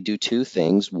simply do two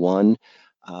things. One,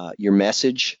 your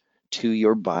message to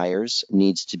your buyers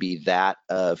needs to be that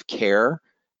of care,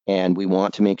 and we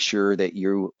want to make sure that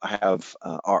you have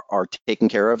are taken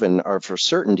care of and are for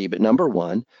certainty. But number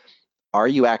one, are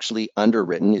you actually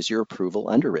underwritten? Is your approval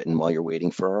underwritten while you're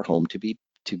waiting for our home to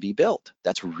be built?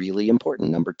 That's really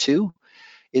important. Number two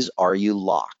is, are you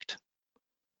locked?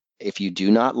 If you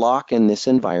do not lock in this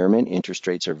environment, interest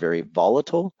rates are very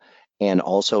volatile. And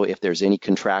also, if there's any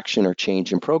contraction or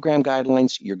change in program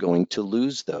guidelines, you're going to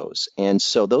lose those. And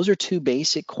so those are two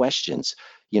basic questions.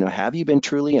 Have you been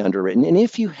truly underwritten? And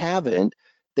if you haven't,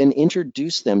 then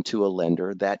introduce them to a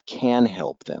lender that can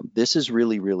help them. This is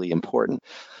really, really important.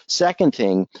 Second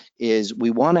thing is, we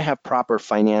want to have proper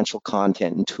financial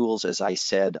content and tools, as I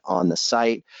said, on the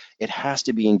site. It has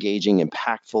to be engaging,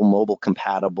 impactful, mobile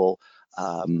compatible.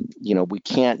 We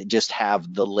can't just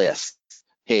have the list.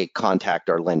 Hey, contact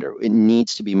our lender. It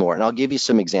needs to be more. And I'll give you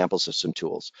some examples of some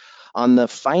tools. On the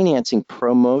financing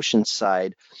promotion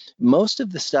side, most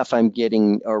of the stuff I'm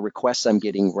getting, or requests I'm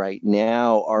getting right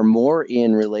now, are more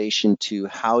in relation to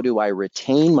how do I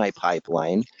retain my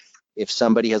pipeline if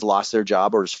somebody has lost their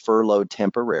job or is furloughed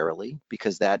temporarily,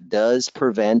 because that does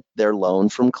prevent their loan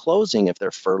from closing if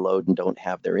they're furloughed and don't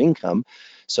have their income.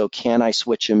 So can I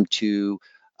switch them to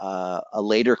a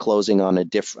later closing on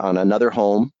another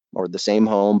home, or the same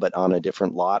home but on a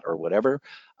different lot or whatever?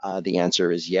 The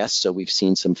answer is yes. So we've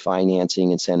seen some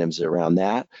financing incentives around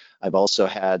that. I've also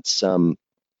had some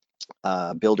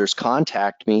builders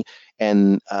contact me,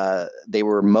 and they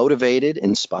were motivated,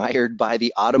 inspired by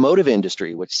the automotive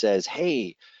industry, which says,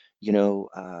 hey, you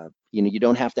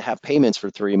don't have to have payments for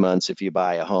 3 months if you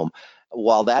buy a home.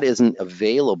 While that isn't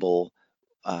available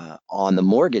on the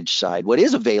mortgage side, what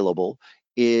is available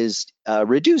is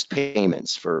reduced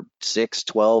payments for 6,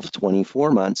 12,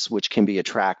 24 months, which can be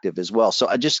attractive as well. So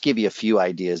I'll just give you a few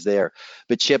ideas there.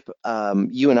 But Chip,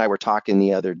 you and I were talking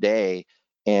the other day,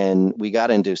 and we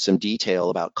got into some detail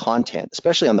about content,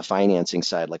 especially on the financing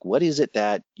side. Like, what is it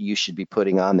that you should be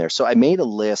putting on there? So I made a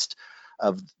list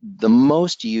of the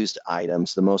most used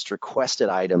items, the most requested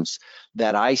items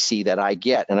that I see, that I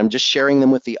get. And I'm just sharing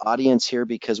them with the audience here,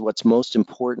 because what's most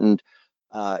important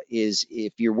is,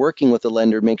 if you're working with a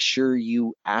lender, make sure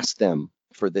you ask them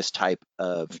for this type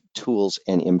of tools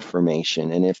and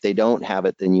information. And if they don't have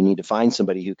it, then you need to find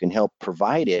somebody who can help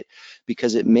provide it,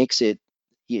 because it makes it,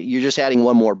 you're just adding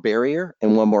one more barrier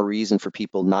and one more reason for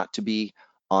people not to be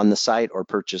on the site or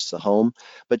purchase the home.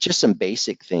 But just some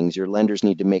basic things. Your lenders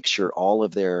need to make sure all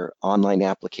of their online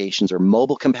applications are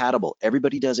mobile compatible.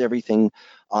 Everybody does everything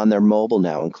on their mobile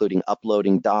now, including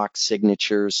uploading docs,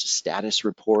 signatures, status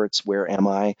reports, where am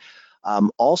I?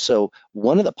 Also,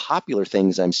 one of the popular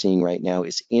things I'm seeing right now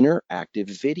is interactive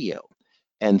video.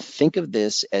 And think of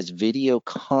this as video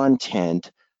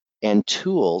content and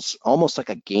tools, almost like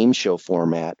a game show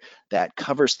format that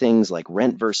covers things like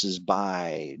rent versus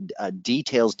buy,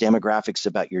 details demographics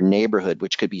about your neighborhood,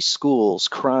 which could be schools,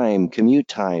 crime, commute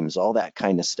times, all that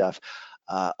kind of stuff.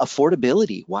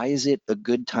 Affordability, why is it a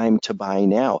good time to buy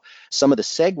now? Some of the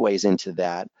segues into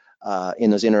that in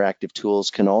those interactive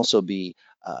tools can also be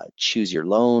choose your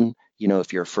loan. You know,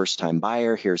 if you're a first-time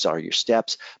buyer, here's all your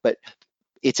steps. But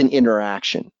it's an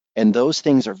interaction, and those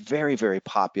things are very, very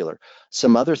popular.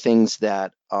 Some other things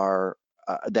that are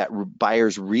that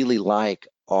buyers really like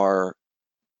are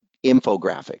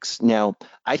infographics. Now,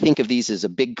 I think of these as a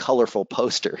big colorful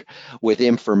poster with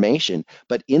information,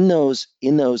 but in those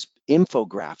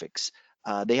infographics,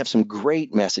 they have some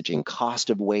great messaging, cost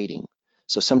of waiting.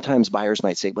 So sometimes buyers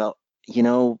might say, well, you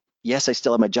know, yes, I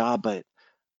still have my job, but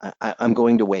I'm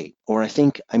going to wait, or I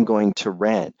think I'm going to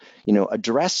rent. You know,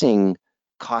 addressing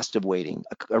cost of waiting,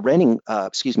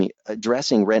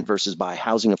 addressing rent versus buy,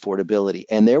 housing affordability.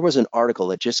 And there was an article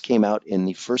that just came out in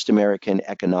the First American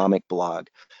Economic blog.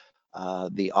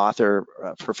 The author,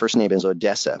 her first name is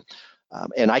Odessa,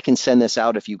 and I can send this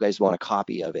out if you guys want a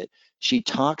copy of it. She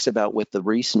talks about with the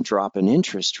recent drop in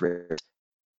interest rates,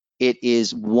 it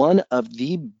is one of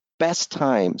the best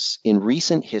times in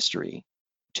recent history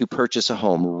to purchase a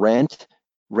home.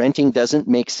 Renting doesn't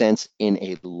make sense in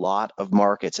a lot of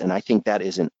markets, and I think that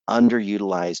is an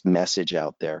underutilized message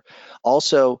out there.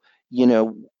 Also, you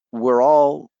know,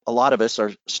 a lot of us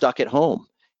are stuck at home,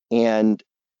 and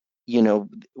you know,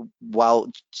 while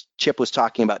Chip was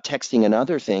talking about texting and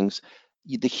other things,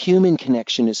 the human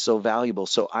connection is so valuable.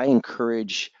 So I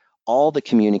encourage all the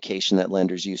communication that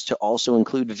lenders use to also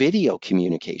include video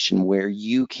communication, where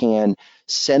you can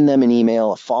send them an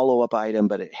email, a follow-up item,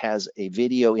 but it has a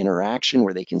video interaction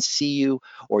where they can see you,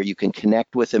 or you can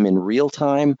connect with them in real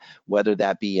time, whether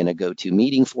that be in a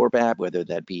GoToMeeting format, whether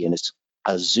that be in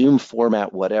a Zoom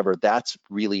format, whatever. That's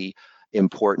really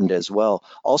important as well.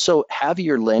 Also, have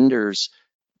your lenders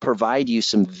provide you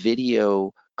some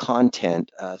video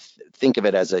content. Think of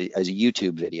it as a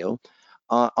YouTube video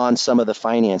on some of the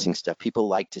financing stuff. People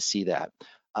like to see that.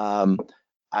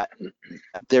 I,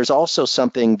 there's also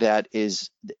something that is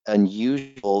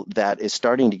unusual that is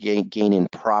starting to gain in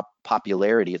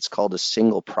popularity. It's called a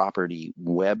single property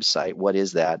website. What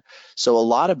is that? So a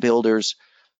lot of builders,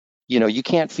 you know, you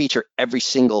can't feature every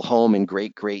single home in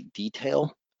great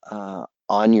detail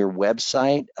on your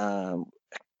website.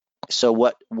 So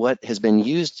what has been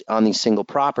used on these single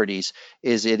properties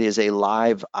is it is a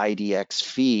live IDX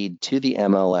feed to the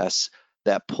MLS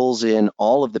that pulls in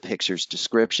all of the pictures,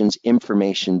 descriptions,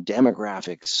 information,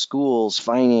 demographics, schools,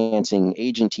 financing,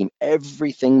 agent team,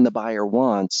 everything the buyer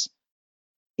wants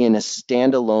in a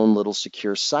standalone little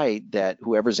secure site that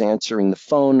whoever's answering the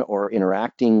phone or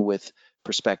interacting with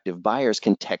prospective buyers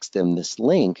can text them this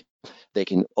link. They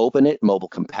can open it, mobile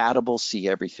compatible, see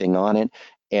everything on it.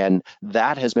 And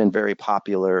that has been very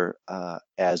popular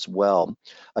as well.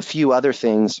 A few other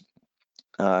things,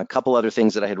 a couple other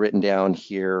things that I had written down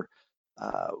here.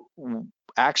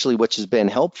 Actually, which has been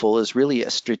helpful is really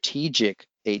a strategic,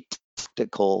 a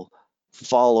tactical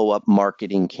follow-up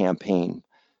marketing campaign.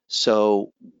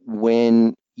 So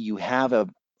when you have an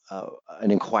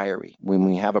inquiry, when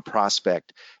we have a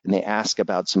prospect and they ask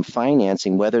about some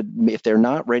financing, if they're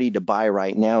not ready to buy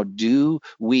right now, do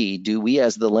we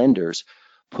as the lenders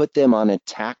put them on a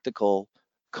tactical,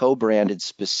 co-branded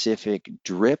specific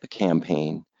drip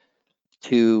campaign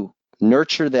to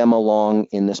nurture them along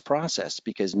in this process,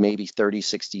 because maybe 30,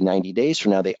 60, 90 days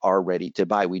from now, they are ready to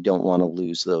buy. We don't want to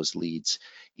lose those leads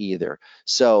either.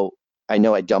 So I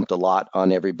know I dumped a lot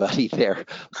on everybody there,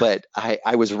 but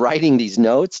I was writing these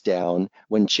notes down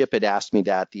when Chip had asked me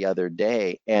that the other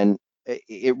day, and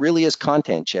it really is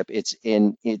content, Chip. It's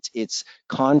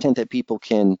content that people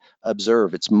can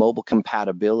observe. It's mobile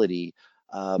compatibility.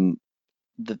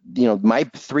 My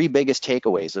three biggest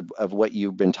takeaways of what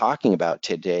you've been talking about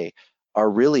today are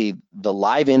really the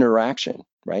live interaction,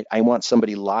 right? I want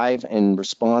somebody live and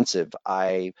responsive.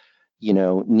 I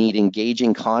need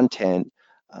engaging content.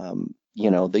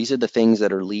 These are the things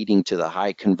that are leading to the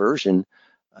high conversion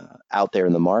out there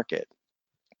in the market.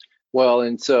 Well,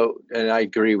 and I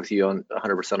agree with you on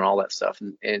 100% on all that stuff,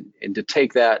 and to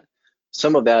take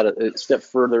some of that a step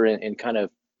further and kind of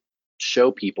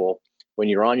show people when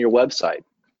you're on your website.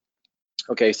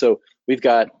 Okay, so we've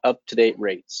got up-to-date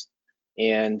rates,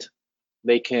 and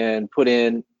they can put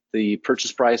in the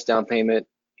purchase price, down payment,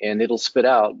 and it'll spit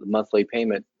out the monthly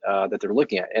payment that they're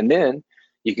looking at. And then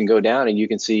you can go down and you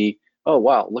can see, oh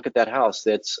wow, look at that house.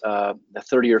 That's a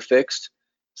 30-year fixed.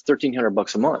 It's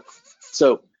 $1,300 a month.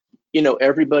 So,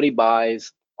 everybody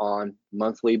buys on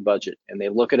monthly budget, and they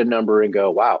look at a number and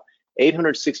go, wow,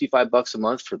 $865 a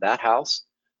month for that house.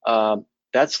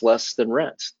 That's less than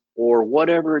rent, or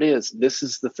whatever it is. This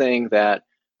is the thing that,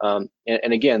 and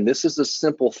again, this is a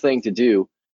simple thing to do.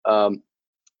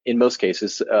 In most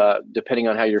cases, depending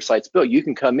on how your site's built, you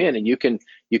can come in and you can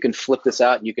flip this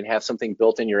out, and you can have something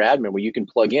built in your admin where you can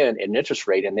plug in an interest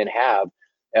rate and then have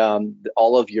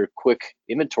all of your quick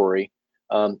inventory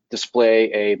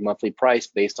display a monthly price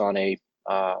based on a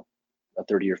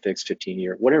 30-year fixed,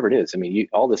 15-year, whatever it is. I mean,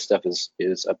 all this stuff is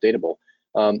updatable.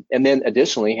 And then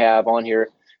additionally have on here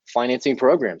financing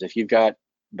programs. If you've got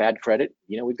bad credit,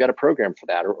 we've got a program for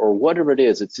that, or whatever it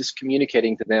is. It's just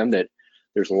communicating to them that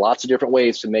there's lots of different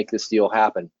ways to make this deal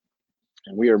happen.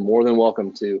 And we are more than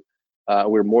welcome to,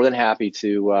 we're more than happy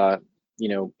to,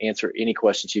 answer any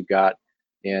questions you've got,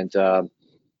 and,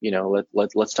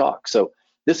 let's talk. So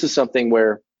this is something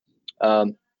where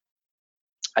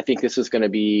I think this is going to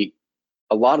be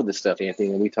a lot of this stuff, Anthony,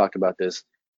 and we talked about this.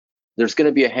 There's going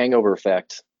to be a hangover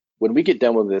effect when we get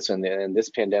done with this, and this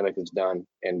pandemic is done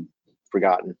and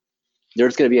forgotten.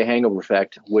 There's going to be a hangover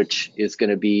effect, which is going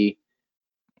to be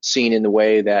seen in the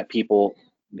way that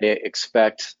they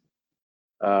expect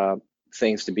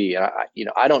things to be.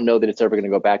 I don't know that it's ever going to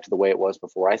go back to the way it was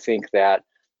before. I think that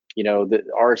that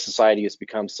our society has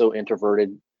become so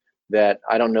introverted that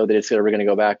I don't know that it's ever going to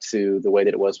go back to the way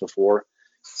that it was before.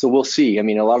 So we'll see. I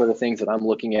mean, a lot of the things that I'm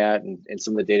looking at, and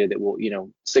some of the data that will,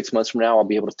 6 months from now, I'll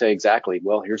be able to say exactly,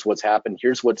 well, here's what's happened,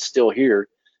 here's what's still here,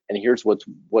 and here's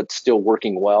what's still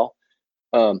working well.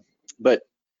 But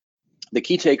the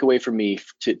key takeaway for me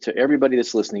to everybody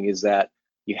that's listening is that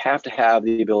you have to have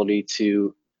the ability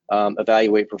to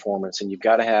evaluate performance, and you've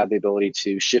got to have the ability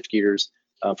to shift gears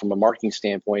from a marketing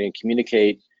standpoint and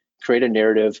communicate, create a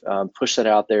narrative, push that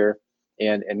out there,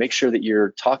 and make sure that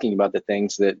you're talking about the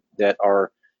things that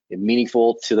are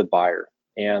meaningful to the buyer.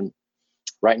 And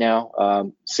right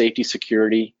now, safety,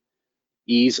 security,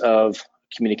 ease of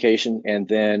communication, and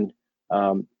then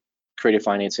creative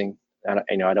financing. I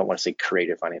don't want to say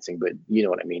creative financing, but you know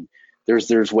what I mean.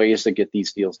 There's ways to get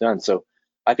these deals done. So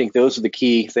I think those are the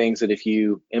key things that if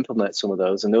you implement some of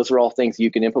those, and those are all things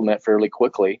you can implement fairly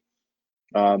quickly,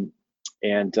 and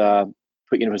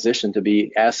put you in a position to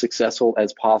be as successful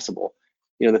as possible.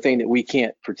 The thing that we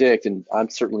can't predict, and I'm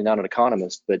certainly not an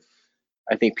economist, but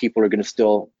I think people are going to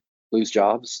still lose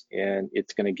jobs, and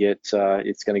it's going to get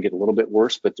a little bit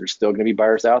worse, but there's still going to be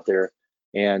buyers out there,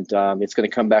 and it's going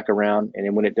to come back around. And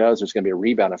then when it does, there's going to be a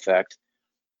rebound effect.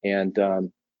 And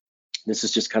this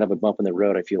is just kind of a bump in the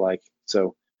road, I feel like.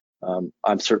 So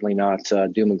I'm certainly not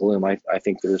doom and gloom. I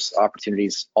think there's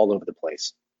opportunities all over the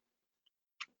place.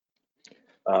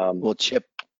 Well, Chip,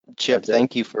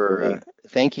 thank you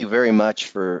very much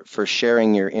for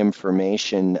sharing your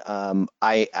information.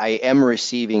 I am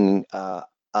receiving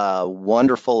a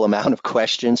wonderful amount of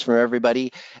questions from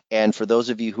everybody, and for those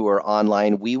of you who are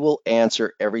online, we will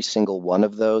answer every single one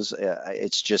of those.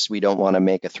 It's just we don't want to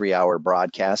make a 3-hour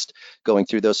broadcast going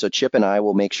through those. So Chip and I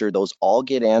will make sure those all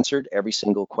get answered, every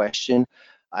single question.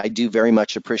 I do very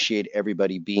much appreciate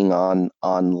everybody being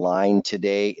online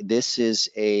today. This is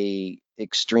a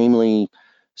extremely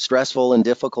stressful and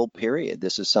difficult period.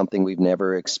 This is something we've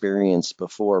never experienced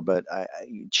before. But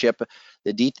Chip,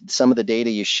 some of the data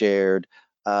you shared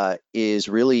is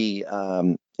really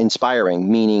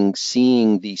inspiring, meaning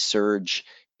seeing the surge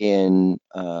in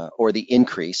or the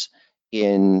increase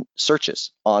in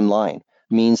searches online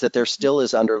means that there still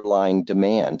is underlying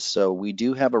demand. So we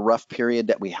do have a rough period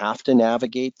that we have to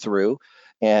navigate through.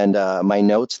 And my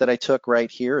notes that I took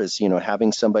right here is,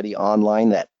 having somebody online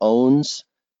that owns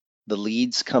the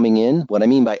leads coming in. What I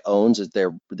mean by owns is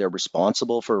they're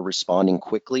responsible for responding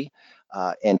quickly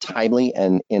and timely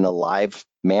and in a live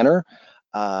manner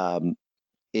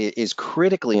is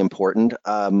critically important.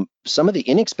 Some of the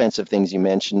inexpensive things you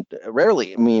mentioned,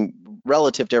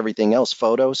 relative to everything else,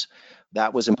 photos,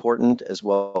 that was important as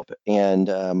well. And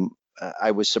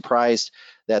I was surprised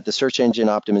that the search engine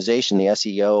optimization, the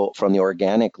SEO from the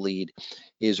organic lead,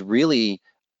 is really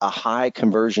a high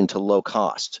conversion to low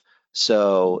cost.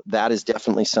 So that is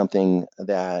definitely something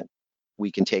that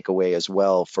we can take away as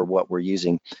well for what we're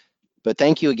using. But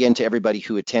thank you again to everybody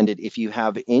who attended. If you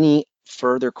have any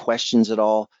further questions at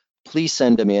all, please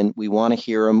send them in. We want to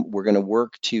hear them. We're going to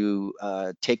work to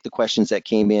take the questions that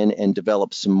came in and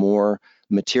develop some more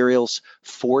materials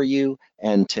for you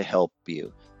and to help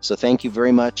you. So thank you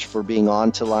very much for being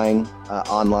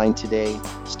online today.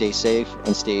 Stay safe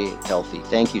and stay healthy.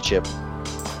 Thank you, Chip.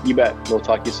 You bet. We'll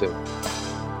talk to you soon.